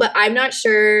Well, but I'm not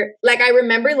sure. Like I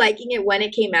remember liking it when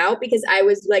it came out because I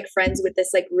was like friends with this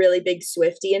like really big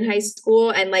Swiftie in high school,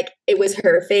 and like it was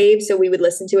her fave, so we would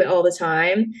listen to it all the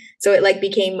time. So it like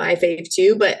became my fave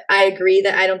too. But I agree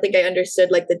that I don't think I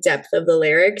understood like the depth of the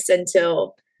lyrics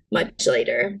until much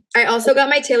later. I also got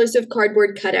my Taylor Swift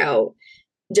cardboard cutout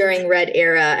during Red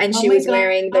era, and she was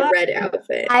wearing the red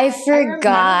outfit. I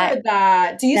forgot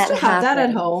that. Do you still have that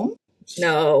at home?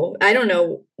 No, I don't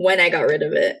know when I got rid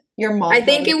of it. Your mom. I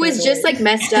think it was just like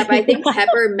messed up. I think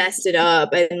Pepper messed it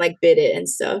up and like bit it and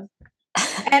stuff.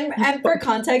 And for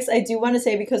context, I do want to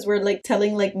say, because we're like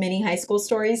telling like mini high school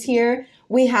stories here,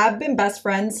 we have been best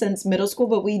friends since middle school,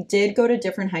 but we did go to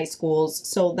different high schools.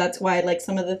 So that's why like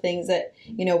some of the things that,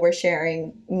 you know, we're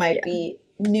sharing might be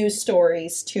new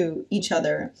stories to each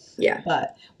other. Yeah.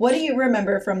 But what do you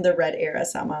remember from the Red era,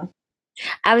 Sama?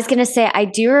 I was going to say, I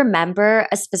do remember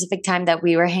a specific time that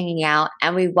we were hanging out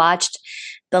and we watched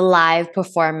the live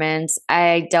performance.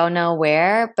 I don't know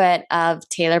where, but of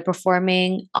Taylor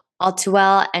performing All Too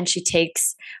Well. And she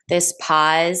takes this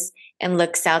pause and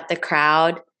looks out the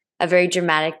crowd, a very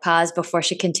dramatic pause before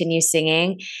she continues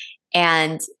singing.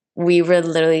 And we were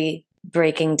literally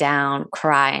breaking down,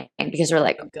 crying because we're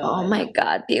like, oh my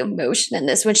God, the emotion in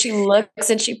this. When she looks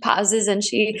and she pauses and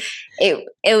it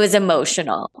was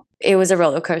emotional. It was a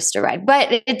roller coaster ride,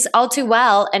 but it's all too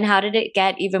well. And how did it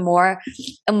get even more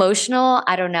emotional?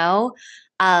 I don't know.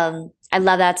 I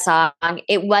love that song.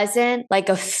 It wasn't like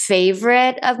a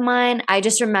favorite of mine. I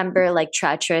just remember like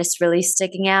Treacherous really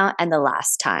sticking out and The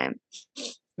Last Time.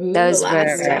 Ooh, Those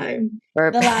The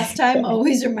last time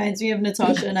always reminds me of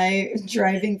Natasha and I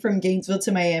driving from Gainesville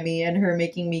to Miami and her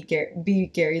making me be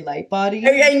Gary Lightbody.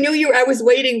 I knew you. I was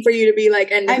waiting for you to be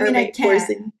like, and I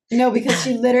can't. No, because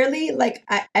she literally like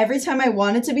every time I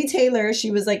wanted to be Taylor,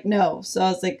 she was like, no. So I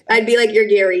was like, I'd be like, you're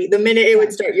Gary. The minute it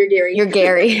would start, you're Gary. You're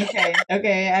Gary.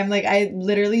 Okay. I'm like, I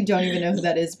literally don't even know who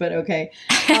that is, but okay.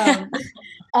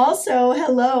 Also,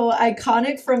 hello,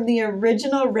 iconic from the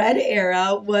original Red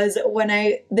era was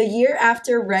the year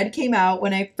after Red came out,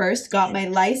 when I first got my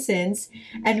license,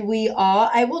 and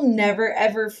I will never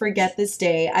ever forget this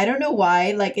day. I don't know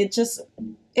why, like it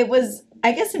was,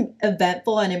 I guess,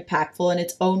 eventful and impactful in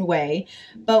its own way.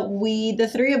 But the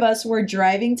three of us were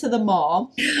driving to the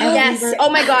mall. And yes. Oh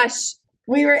my gosh.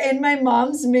 We were in my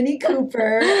mom's Mini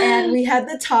Cooper and we had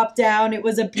the top down. It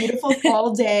was a beautiful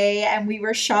fall day and we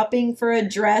were shopping for a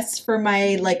dress for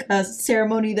my a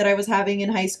ceremony that I was having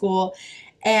in high school.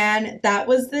 And that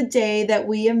was the day that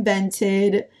we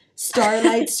invented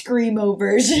Starlight Screamo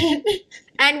version.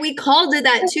 And we called it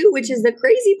that too, which is the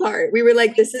crazy part. We were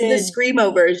like, this is the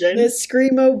Screamo version. The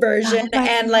Screamo version. Oh,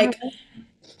 and like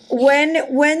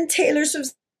when Taylor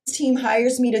Swift's team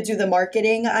hires me to do the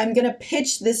marketing, I'm going to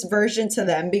pitch this version to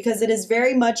them because it is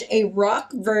very much a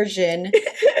rock version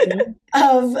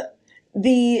of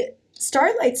the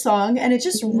Starlight song, and it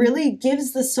just really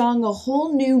gives the song a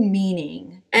whole new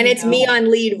meaning. And it's me on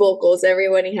lead vocals.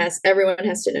 Everyone has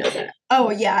to know that. Oh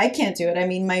yeah, I can't do it. I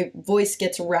mean, my voice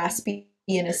gets raspy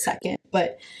in a second,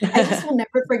 but I just will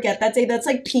never forget that day. That's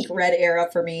like peak Red era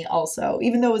for me also,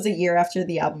 even though it was a year after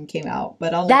the album came out,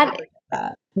 but I'll never forget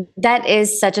that. That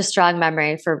is such a strong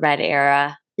memory for Red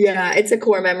era. Yeah, it's a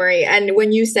core memory. And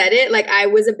when you said it, like I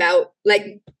was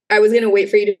going to wait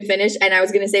for you to finish and I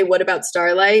was going to say, what about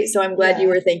Starlight? So I'm glad you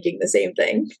were thinking the same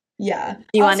thing. Yeah.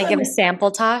 Do you want to give a sample,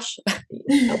 Tosh?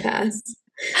 I'll pass.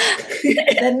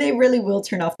 Then they really will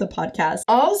turn off the podcast.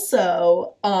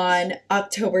 Also on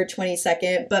October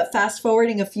 22nd, but fast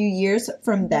forwarding a few years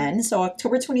from then, so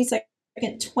October 22nd,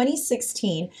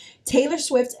 2016, Taylor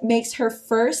Swift makes her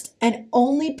first and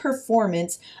only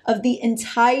performance of the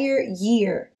entire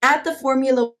year at the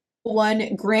Formula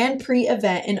One Grand Prix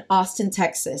event in Austin,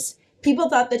 Texas. People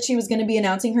thought that she was going to be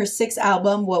announcing her sixth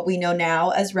album, what we know now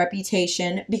as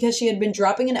Reputation, because she had been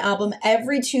dropping an album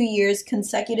every 2 years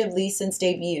consecutively since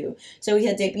debut. So we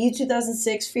had debut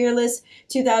 2006, Fearless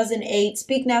 2008,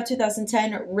 Speak Now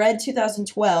 2010, Red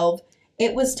 2012.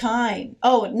 It was time.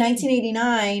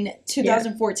 1989,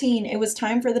 2014. Yeah. It was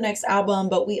time for the next album,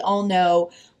 but we all know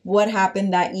what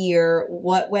happened that year,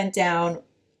 what went down,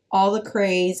 all the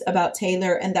craze about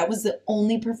Taylor, and that was the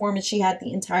only performance she had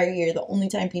the entire year, the only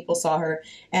time people saw her,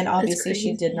 and obviously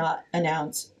she did not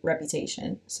announce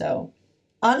Reputation. So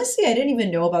honestly, I didn't even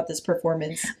know about this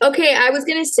performance. Okay, I was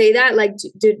going to say that, like,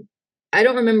 I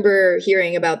don't remember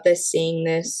hearing about this, seeing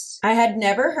this. I had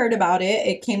never heard about it.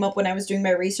 It came up when I was doing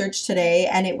my research today,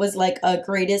 and it was like a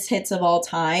greatest hits of all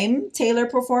time Taylor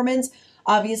performance.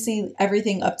 Obviously,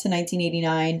 everything up to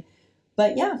 1989.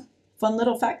 But yeah, fun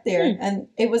little fact there. And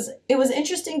it was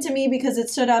interesting to me because it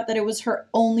stood out that it was her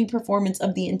only performance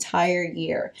of the entire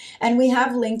year. And we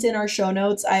have linked in our show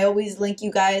notes. I always link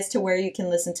you guys to where you can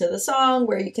listen to the song,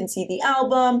 where you can see the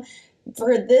album.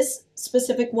 For this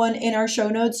specific one in our show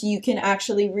notes, you can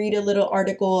actually read a little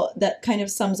article that kind of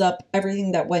sums up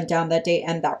everything that went down that day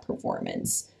and that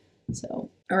performance. So,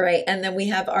 all right. And then we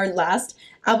have our last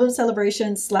album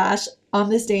celebration / on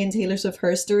this day in Taylor Swift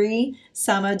history.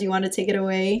 Sama, do you want to take it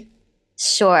away?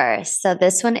 Sure. So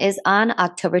this one is on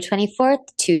October 24th,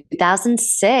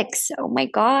 2006. Oh my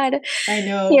God. I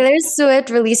know. Taylor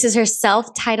Swift releases her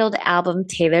self-titled album,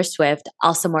 Taylor Swift,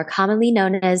 also more commonly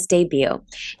known as Debut.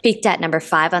 Peaked at number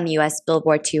 5 on the US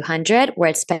Billboard 200,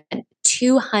 where it spent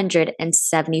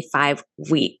 275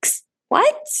 weeks.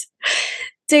 What?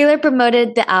 Taylor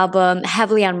promoted the album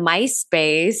heavily on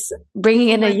MySpace, bringing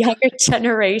in a younger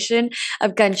generation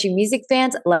of country music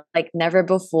fans like never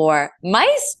before.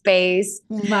 MySpace.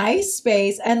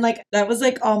 And like that was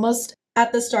like almost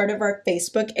at the start of our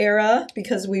Facebook era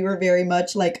because we were very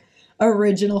much like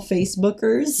original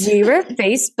Facebookers. We were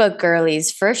Facebook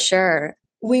girlies for sure.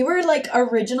 We were like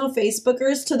original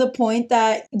Facebookers to the point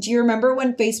that, do you remember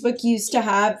when Facebook used to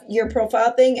have your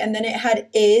profile thing and then it had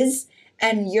is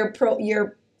and your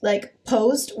like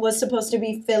post was supposed to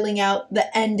be filling out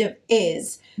the end of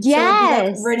Is. Yes. So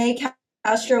it'd be like Renee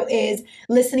Castro is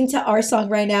listening to our song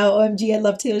right now. OMG, I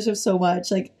love Taylor Swift so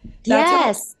much. Like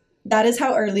that is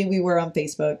how early we were on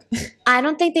Facebook. I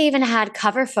don't think they even had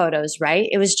cover photos, right?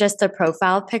 It was just the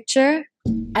profile picture.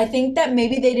 I think that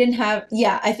maybe they didn't have,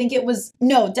 I think it was,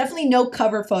 no, definitely no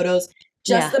cover photos,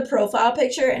 just the profile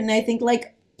picture. And I think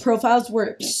like profiles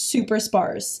were super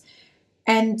sparse.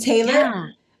 And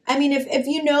Taylor, I mean, if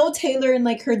you know Taylor in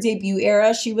like her debut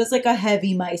era, she was like a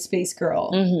heavy MySpace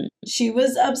girl. Mm-hmm. She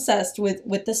was obsessed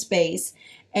with the space.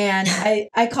 And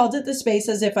I called it the space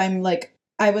as if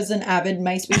I was an avid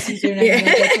MySpace user, and I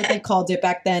know that's what they called it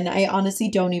back then. I honestly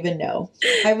don't even know.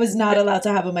 I was not allowed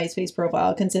to have a MySpace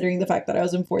profile, considering the fact that I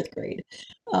was in 4th grade.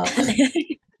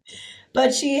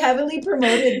 But she heavily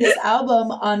promoted this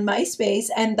album on MySpace,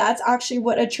 and that's actually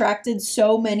what attracted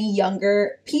so many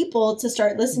younger people to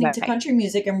start listening to country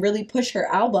music and really push her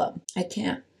album. I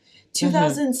can't.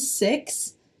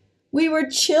 2006? We were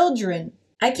children.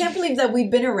 I can't believe that we've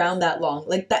been around that long.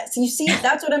 Like that, you see,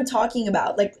 that's what I'm talking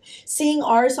about. Like seeing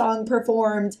our song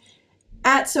performed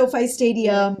at SoFi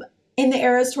Stadium in the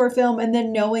Eras Tour film, and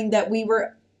then knowing that we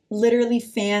were literally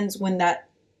fans when that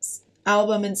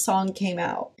album and song came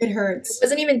out. It hurts. It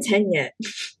wasn't even 10 yet.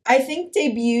 I think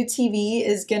debut TV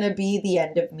is going to be the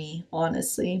end of me,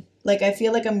 honestly. Like, I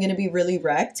feel like I'm going to be really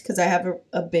wrecked because I have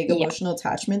a big emotional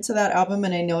attachment to that album.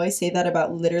 And I know I say that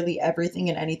about literally everything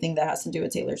and anything that has to do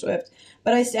with Taylor Swift.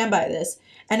 But I stand by this.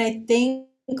 And I think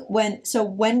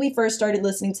when we first started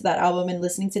listening to that album and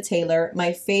listening to Taylor,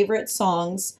 my favorite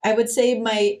songs, I would say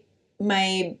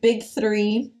my big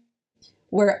 3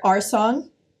 were Our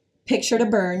Song, Picture to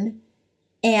Burn,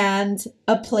 and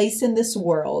A Place in This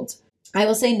World. I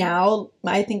will say now,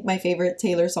 I think my favorite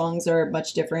Taylor songs are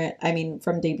much different. I mean,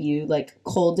 from debut, like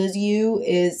Cold As You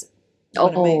is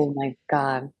my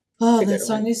God. Oh, that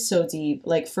song is so deep.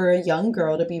 Like for a young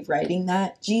girl to be writing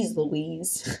that, geez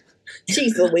Louise.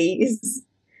 Jeez Louise.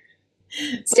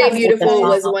 Stay Beautiful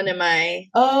was one of my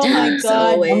God.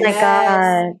 Oh my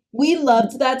God. We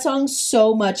loved that song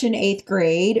so much in 8th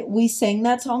grade. We sang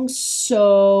that song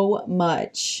so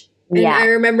much. And I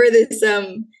remember this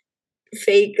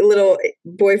fake little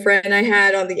boyfriend I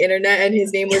had on the internet, and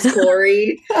his name was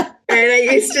Corey. And I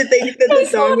used to think that the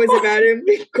song was about him.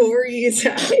 Corey's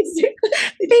eyes.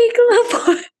 Fake little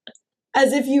boy.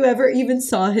 As if you ever even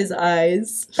saw his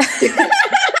eyes.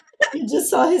 You just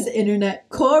saw his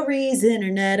Corey's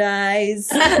internet eyes.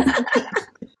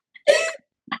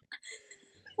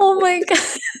 Oh my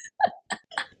God.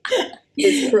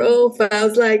 His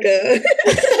profile's like a...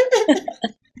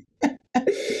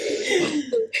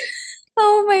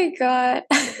 Oh my God.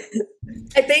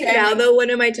 I think now, though, one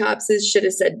of my tops is Should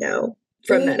Have Said No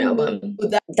from that album.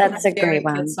 That's a great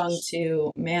one. Good song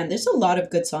too. Man, there's a lot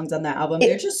of good songs on that album.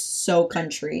 They're just so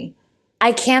country.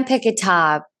 I can't pick a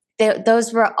top.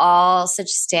 Those were all such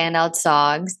standout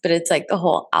songs, but it's like the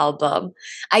whole album.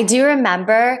 I do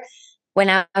remember when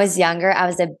I was younger, I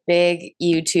was a big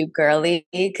YouTube girly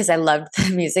because I loved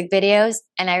the music videos.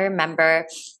 And I remember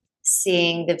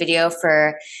seeing the video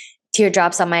for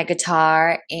Teardrops on My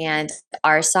Guitar and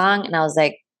Our Song. And I was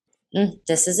like,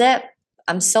 this is it.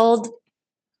 I'm sold.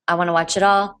 I want to watch it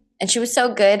all. And she was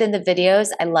so good in the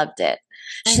videos. I loved it.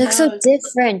 She looks so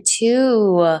different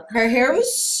too. Her hair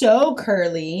was so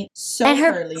curly. And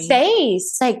her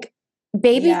face, like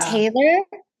baby Taylor.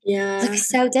 Yeah. Looks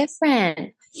so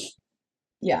different.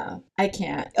 Yeah, I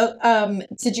can't.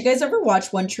 Did you guys ever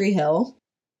watch One Tree Hill?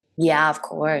 Yeah, of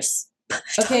course.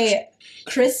 Okay,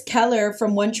 Chris Keller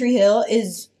from One Tree Hill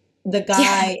is the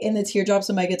guy in the Teardrops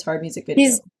on My Guitar music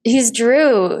video. He's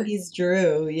Drew. He's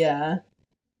Drew, yeah.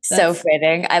 So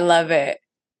fitting. I love it.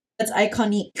 That's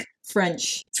iconic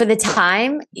French. For the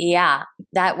time, yeah.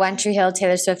 That One Tree Hill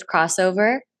Taylor Swift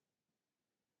crossover.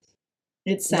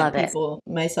 It sent people,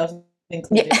 myself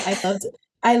included. Yeah.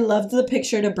 I loved the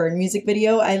Picture to Burn music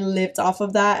video. I lived off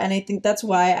of that, and I think that's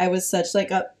why I was such like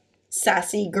a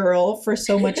sassy girl for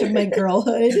so much of my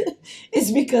girlhood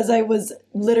is because I was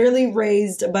literally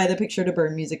raised by the Picture to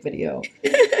Burn music video.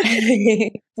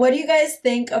 What do you guys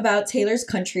think about Taylor's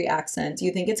country accent? Do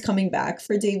you think it's coming back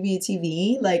for debut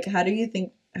TV? Like, how do we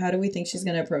think she's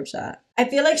going to approach that? I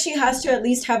feel like she has to at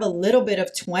least have a little bit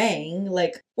of twang.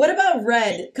 Like, what about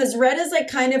Red? Because Red is like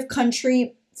kind of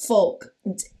country folk,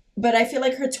 but I feel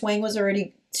like her twang was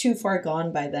already too far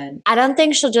gone by then. I don't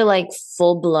think she'll do like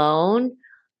full blown,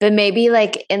 but maybe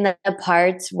like in the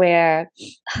parts where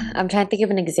I'm trying to think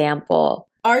of an example.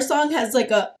 Our song has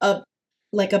like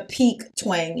a peak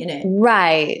twang in it.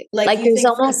 Right. Like you think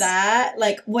almost that,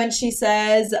 like when she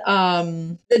says,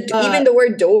 even the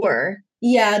word door.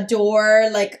 Yeah, door,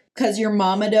 like, because your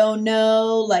mama don't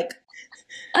know. Like,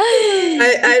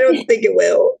 I don't think it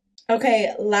will.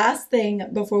 okay, last thing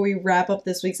before we wrap up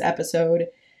this week's episode.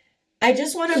 I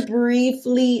just want to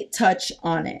briefly touch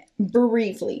on it.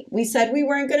 Briefly. We said we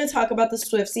weren't going to talk about the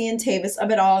Swiftie and Tavis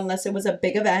of it all unless it was a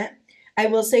big event. I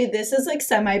will say this is like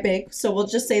semi-big, so we'll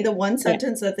just say the one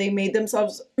sentence that they made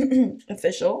themselves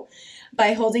official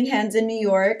by holding hands in New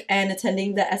York and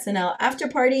attending the SNL after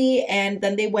party, and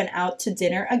then they went out to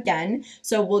dinner again.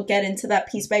 So we'll get into that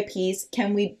piece by piece.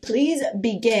 Can we please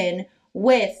begin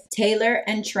with Taylor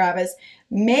and Travis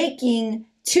making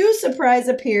 2 surprise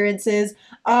appearances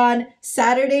on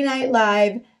Saturday Night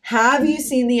Live? Have you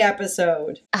seen the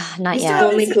episode? Not You yet.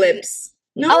 still- Only clips.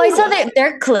 No. Oh, I saw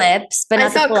their clips, but I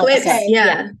not saw the full clips. episode.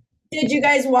 Yeah. Did you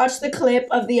guys watch the clip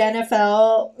of the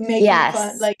NFL making Yes.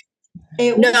 fun? Like,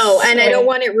 it No, was and I don't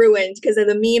want it ruined because the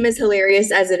meme is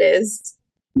hilarious as it is.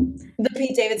 the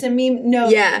Pete Davidson meme. No,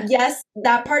 Yeah. yes,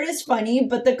 that part is funny,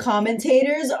 but the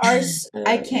commentators are.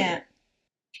 I can't.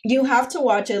 You have to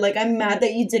watch it. Like, I'm mad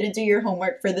that you didn't do your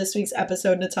homework for this week's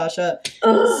episode, Natasha.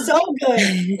 Ugh. So good.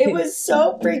 It was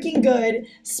so freaking good.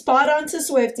 Spot on to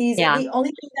Swifties. Yeah. The only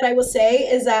thing that I will say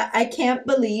is that I can't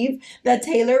believe that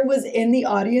Taylor was in the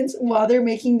audience while they're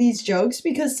making these jokes,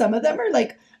 because some of them are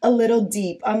like a little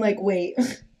deep. I'm like, wait,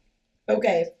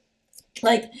 okay.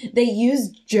 Like, they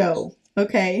used Joe,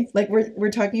 okay? Like, we're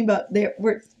talking about,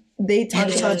 they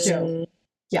talked about Joe.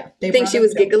 Yeah. They Think brought she up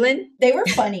was Joe. giggling? They were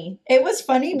funny. It was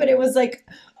funny, but it was like,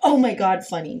 oh my God,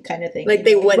 funny kind of thing. Like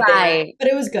they went there. Right. But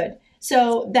it was good.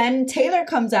 So then Taylor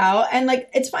comes out, and like,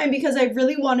 it's fine because I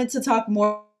really wanted to talk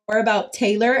more about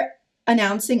Taylor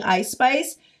announcing Ice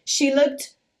Spice. She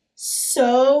looked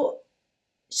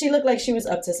like she was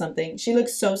up to something. She looked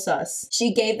so sus.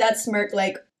 She gave that smirk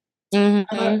like,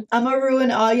 Mhm. I'm gonna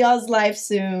ruin all y'all's life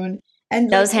soon. And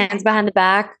Those like, hands behind the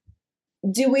back.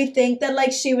 do we think that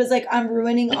like she was like, I'm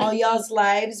ruining all y'all's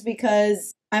lives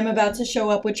because I'm about to show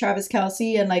up with Travis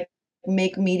Kelce and like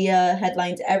make media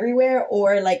headlines everywhere?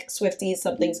 Or like, Swifties,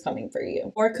 something's coming for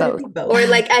you? Or could it be both? Or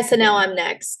like SNL, I'm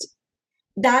next.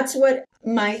 That's what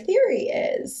my theory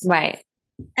is. Right.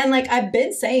 And like, I've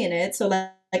been saying it. So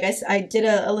like I did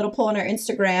a little poll on our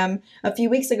Instagram a few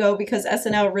weeks ago because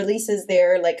SNL releases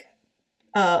their like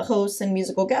hosts and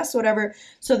musical guests, whatever.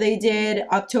 So they did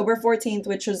October 14th,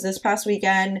 which was this past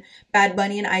weekend, Bad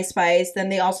Bunny and Ice Spice. Then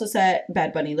they also said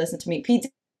Bad Bunny, listen to me, Pete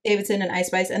Davidson and Ice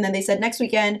Spice. And then they said next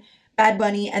weekend, Bad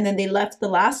Bunny. And then they left the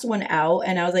last one out.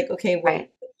 And I was like, okay, wait,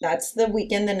 Right. that's the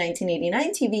weekend the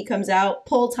 1989 TV comes out,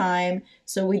 poll time.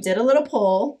 So we did a little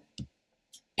poll,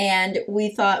 and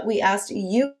we asked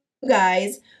you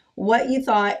guys what you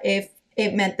thought if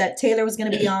it meant that Taylor was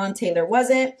going to be on, Taylor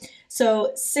wasn't.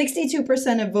 So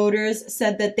 62% of voters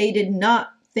said that they did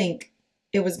not think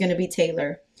it was going to be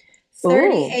Taylor.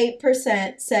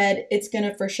 38% said it's going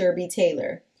to for sure be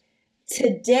Taylor.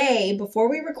 Today, before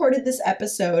we recorded this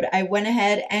episode, I went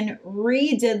ahead and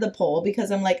redid the poll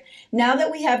because I'm like, now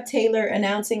that we have Taylor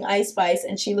announcing Ice Spice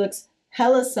and she looks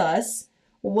hella sus,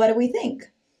 what do we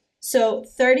think? So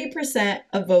 30%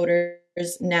 of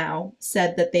voters now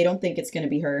said that they don't think it's going to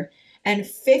be her. And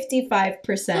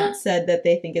 55% said that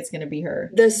they think it's going to be her.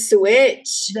 The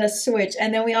switch. The switch.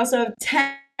 And then we also have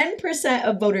 10%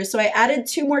 of voters. So I added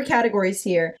 2 more categories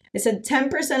here. I said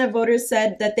 10% of voters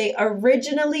said that they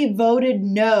originally voted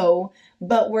no,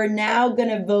 but were now going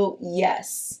to vote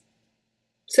yes.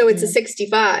 So it's a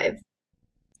 65.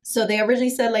 So they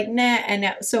originally said like, nah. And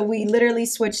now, so we literally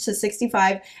switched to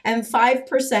 65, and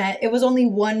 5%, it was only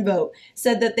 1 vote,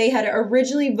 said that they had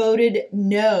originally voted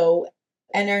no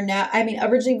and are now,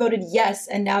 originally voted yes,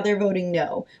 and now they're voting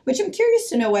no, which I'm curious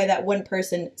to know why that one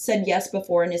person said yes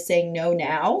before and is saying no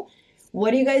now.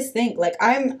 What do you guys think? Like,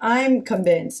 I'm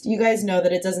convinced. You guys know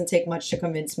that it doesn't take much to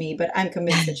convince me, but I'm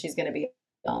convinced that she's going to be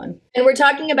on. And we're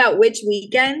talking about which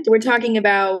weekend? We're talking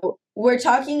about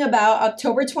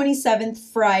October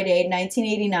 27th, Friday,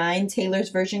 1989. Taylor's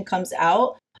version comes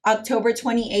out. October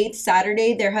 28th,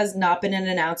 Saturday, there has not been an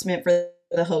announcement for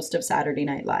the host of Saturday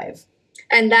Night Live.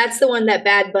 And that's the one that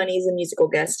Bad Bunny is a musical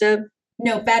guest of?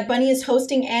 No, Bad Bunny is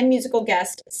hosting and musical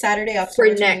guest Saturday,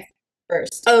 October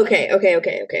 21st.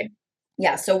 Okay.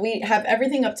 Yeah, so we have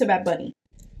everything up to Bad Bunny.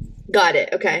 Got it.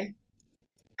 Okay.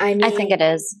 I think it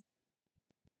is.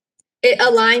 It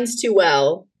aligns too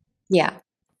well. Yeah.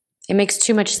 It makes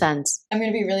too much sense. I'm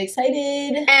going to be really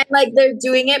excited. And like they're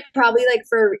doing it probably like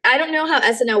for, I don't know how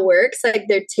SNL works.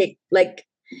 Like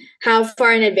how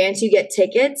far in advance you get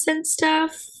tickets and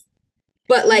stuff.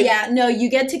 But like, yeah, no, you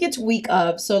get tickets week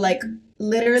of. So like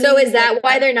literally. So is that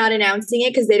why they're not announcing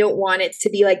it? Because they don't want it to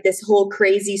be like this whole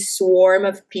crazy swarm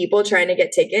of people trying to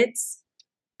get tickets?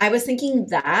 I was thinking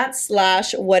that /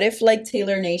 what if like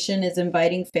Taylor Nation is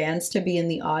inviting fans to be in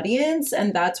the audience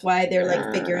and that's why they're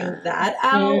like figuring that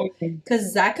out,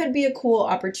 because that could be a cool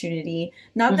opportunity.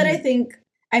 Not that I think,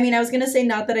 I mean, I was going to say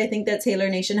not that I think that Taylor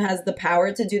Nation has the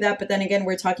power to do that, but then again,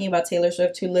 we're talking about Taylor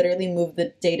Swift, who literally moved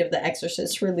the date of the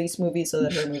Exorcist release movie so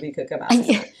that her movie could come out.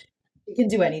 So you can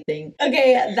do anything.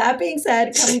 Okay, that being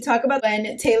said, can we talk about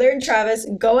when Taylor and Travis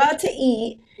go out to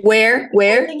eat? Where?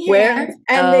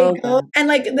 And they go, and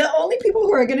like the only people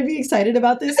who are going to be excited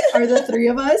about this are the three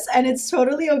of us, and it's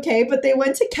totally okay. But they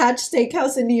went to Catch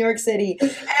Steakhouse in New York City,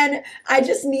 and I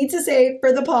just need to say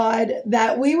for the pod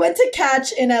that we went to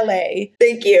Catch in LA.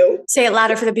 Thank you. Say it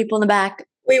louder for the people in the back.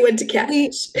 We went to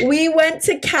Catch. We went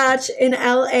to Catch in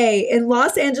LA, in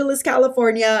Los Angeles,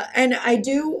 California, and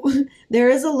there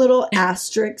is a little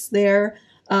asterisk there.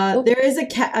 There is a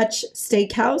Catch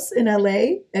Steakhouse in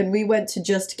LA, and we went to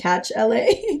just Catch LA,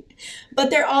 but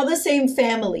they're all the same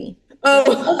family.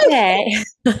 Oh, okay.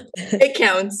 It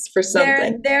counts for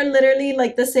something. They're literally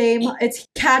like the same. It's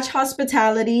Catch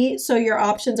Hospitality, so your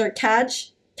options are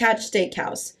Catch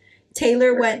Steakhouse.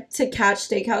 Taylor went to Catch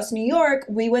Steakhouse New York.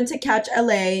 We went to Catch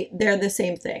LA. They're the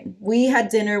same thing. We had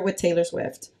dinner with Taylor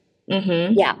Swift.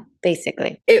 Mm-hmm. Yeah,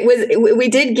 basically. We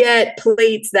did get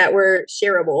plates that were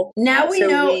shareable. Now we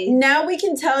know. Now we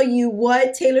can tell you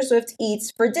what Taylor Swift eats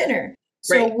for dinner.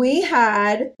 So we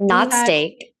had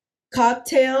steak,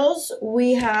 cocktails.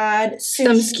 We had sushi,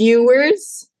 some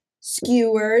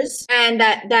skewers, and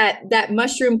that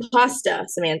mushroom pasta,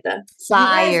 Samantha.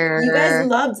 Fire. You guys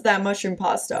loved that mushroom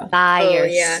pasta. Fire. Oh,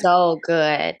 yeah. So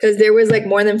good. Because there was like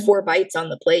more than 4 bites on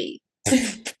the plate.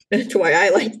 That's why I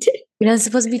liked it. You're not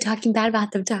supposed to be talking bad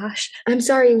about them, Josh. I'm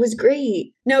sorry, it was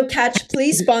great. No, Catch,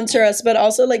 please sponsor us. But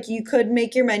also, like, you could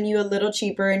make your menu a little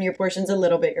cheaper and your portions a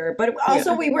little bigger. But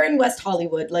also, we were in West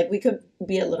Hollywood. Like, we could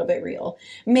be a little bit real.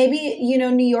 Maybe,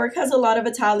 New York has a lot of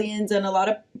Italians and a lot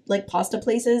of, like, pasta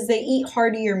places. They eat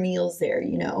heartier meals there,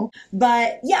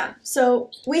 But, yeah.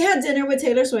 So, we had dinner with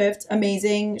Taylor Swift.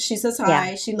 Amazing. She says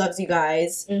hi. Yeah. She loves you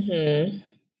guys. Mm-hmm.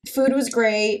 Food was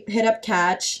great. Hit up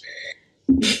Catch.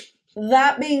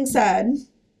 That being said,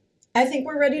 I think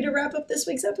we're ready to wrap up this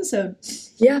week's episode.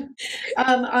 Yeah.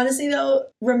 Honestly, though,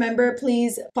 remember,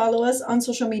 please follow us on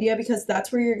social media because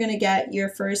that's where you're going to get your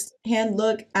first-hand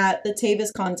look at the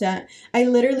Tavis content. I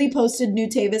literally posted new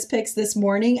Tavis pics this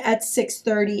morning at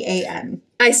 6:30 a.m.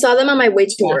 I saw them on my way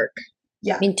to work.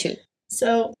 Yeah. Me too.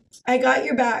 So I got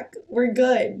your back. We're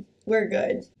good. We're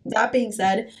good. That being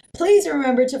said, please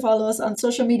remember to follow us on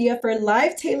social media for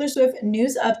live Taylor Swift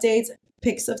news updates,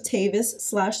 pics of Tavis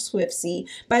 /Swiftsy.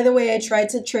 By the way, I tried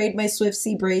to trade my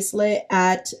Swiftsy bracelet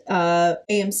at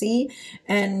AMC,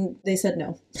 and they said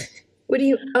no. What do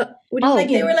you like?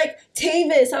 They were like,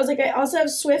 Tavis. I was like, I also have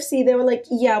Swiftsy. They were like,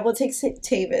 yeah, we'll take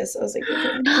Tavis. I was like,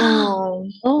 okay.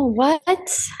 Oh,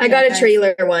 what? I got a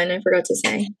trailer one. I forgot to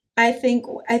say. I think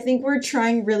we're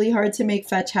trying really hard to make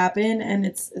fetch happen, and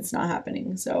it's not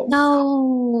happening. So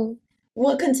no,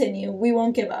 we'll continue. We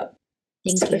won't give up.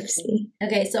 Swiftsy.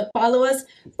 Okay, so follow us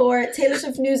for Taylor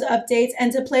Swift news updates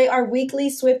and to play our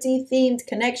weekly Swiftie themed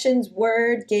connections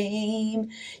word game.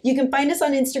 You can find us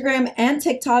on Instagram and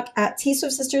TikTok at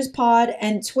TSwiftSistersPod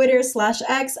and Twitter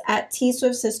 /X at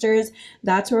TSwiftSisters.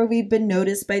 That's where we've been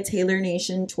noticed by Taylor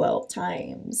Nation 12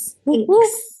 times.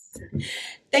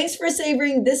 Thanks for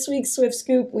savoring this week's Swift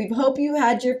Scoop. We hope you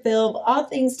had your fill of all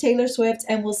things Taylor Swift,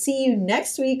 and we'll see you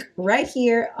next week right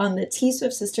here on the T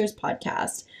Swift Sisters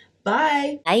podcast.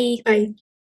 Bye. Bye. Bye.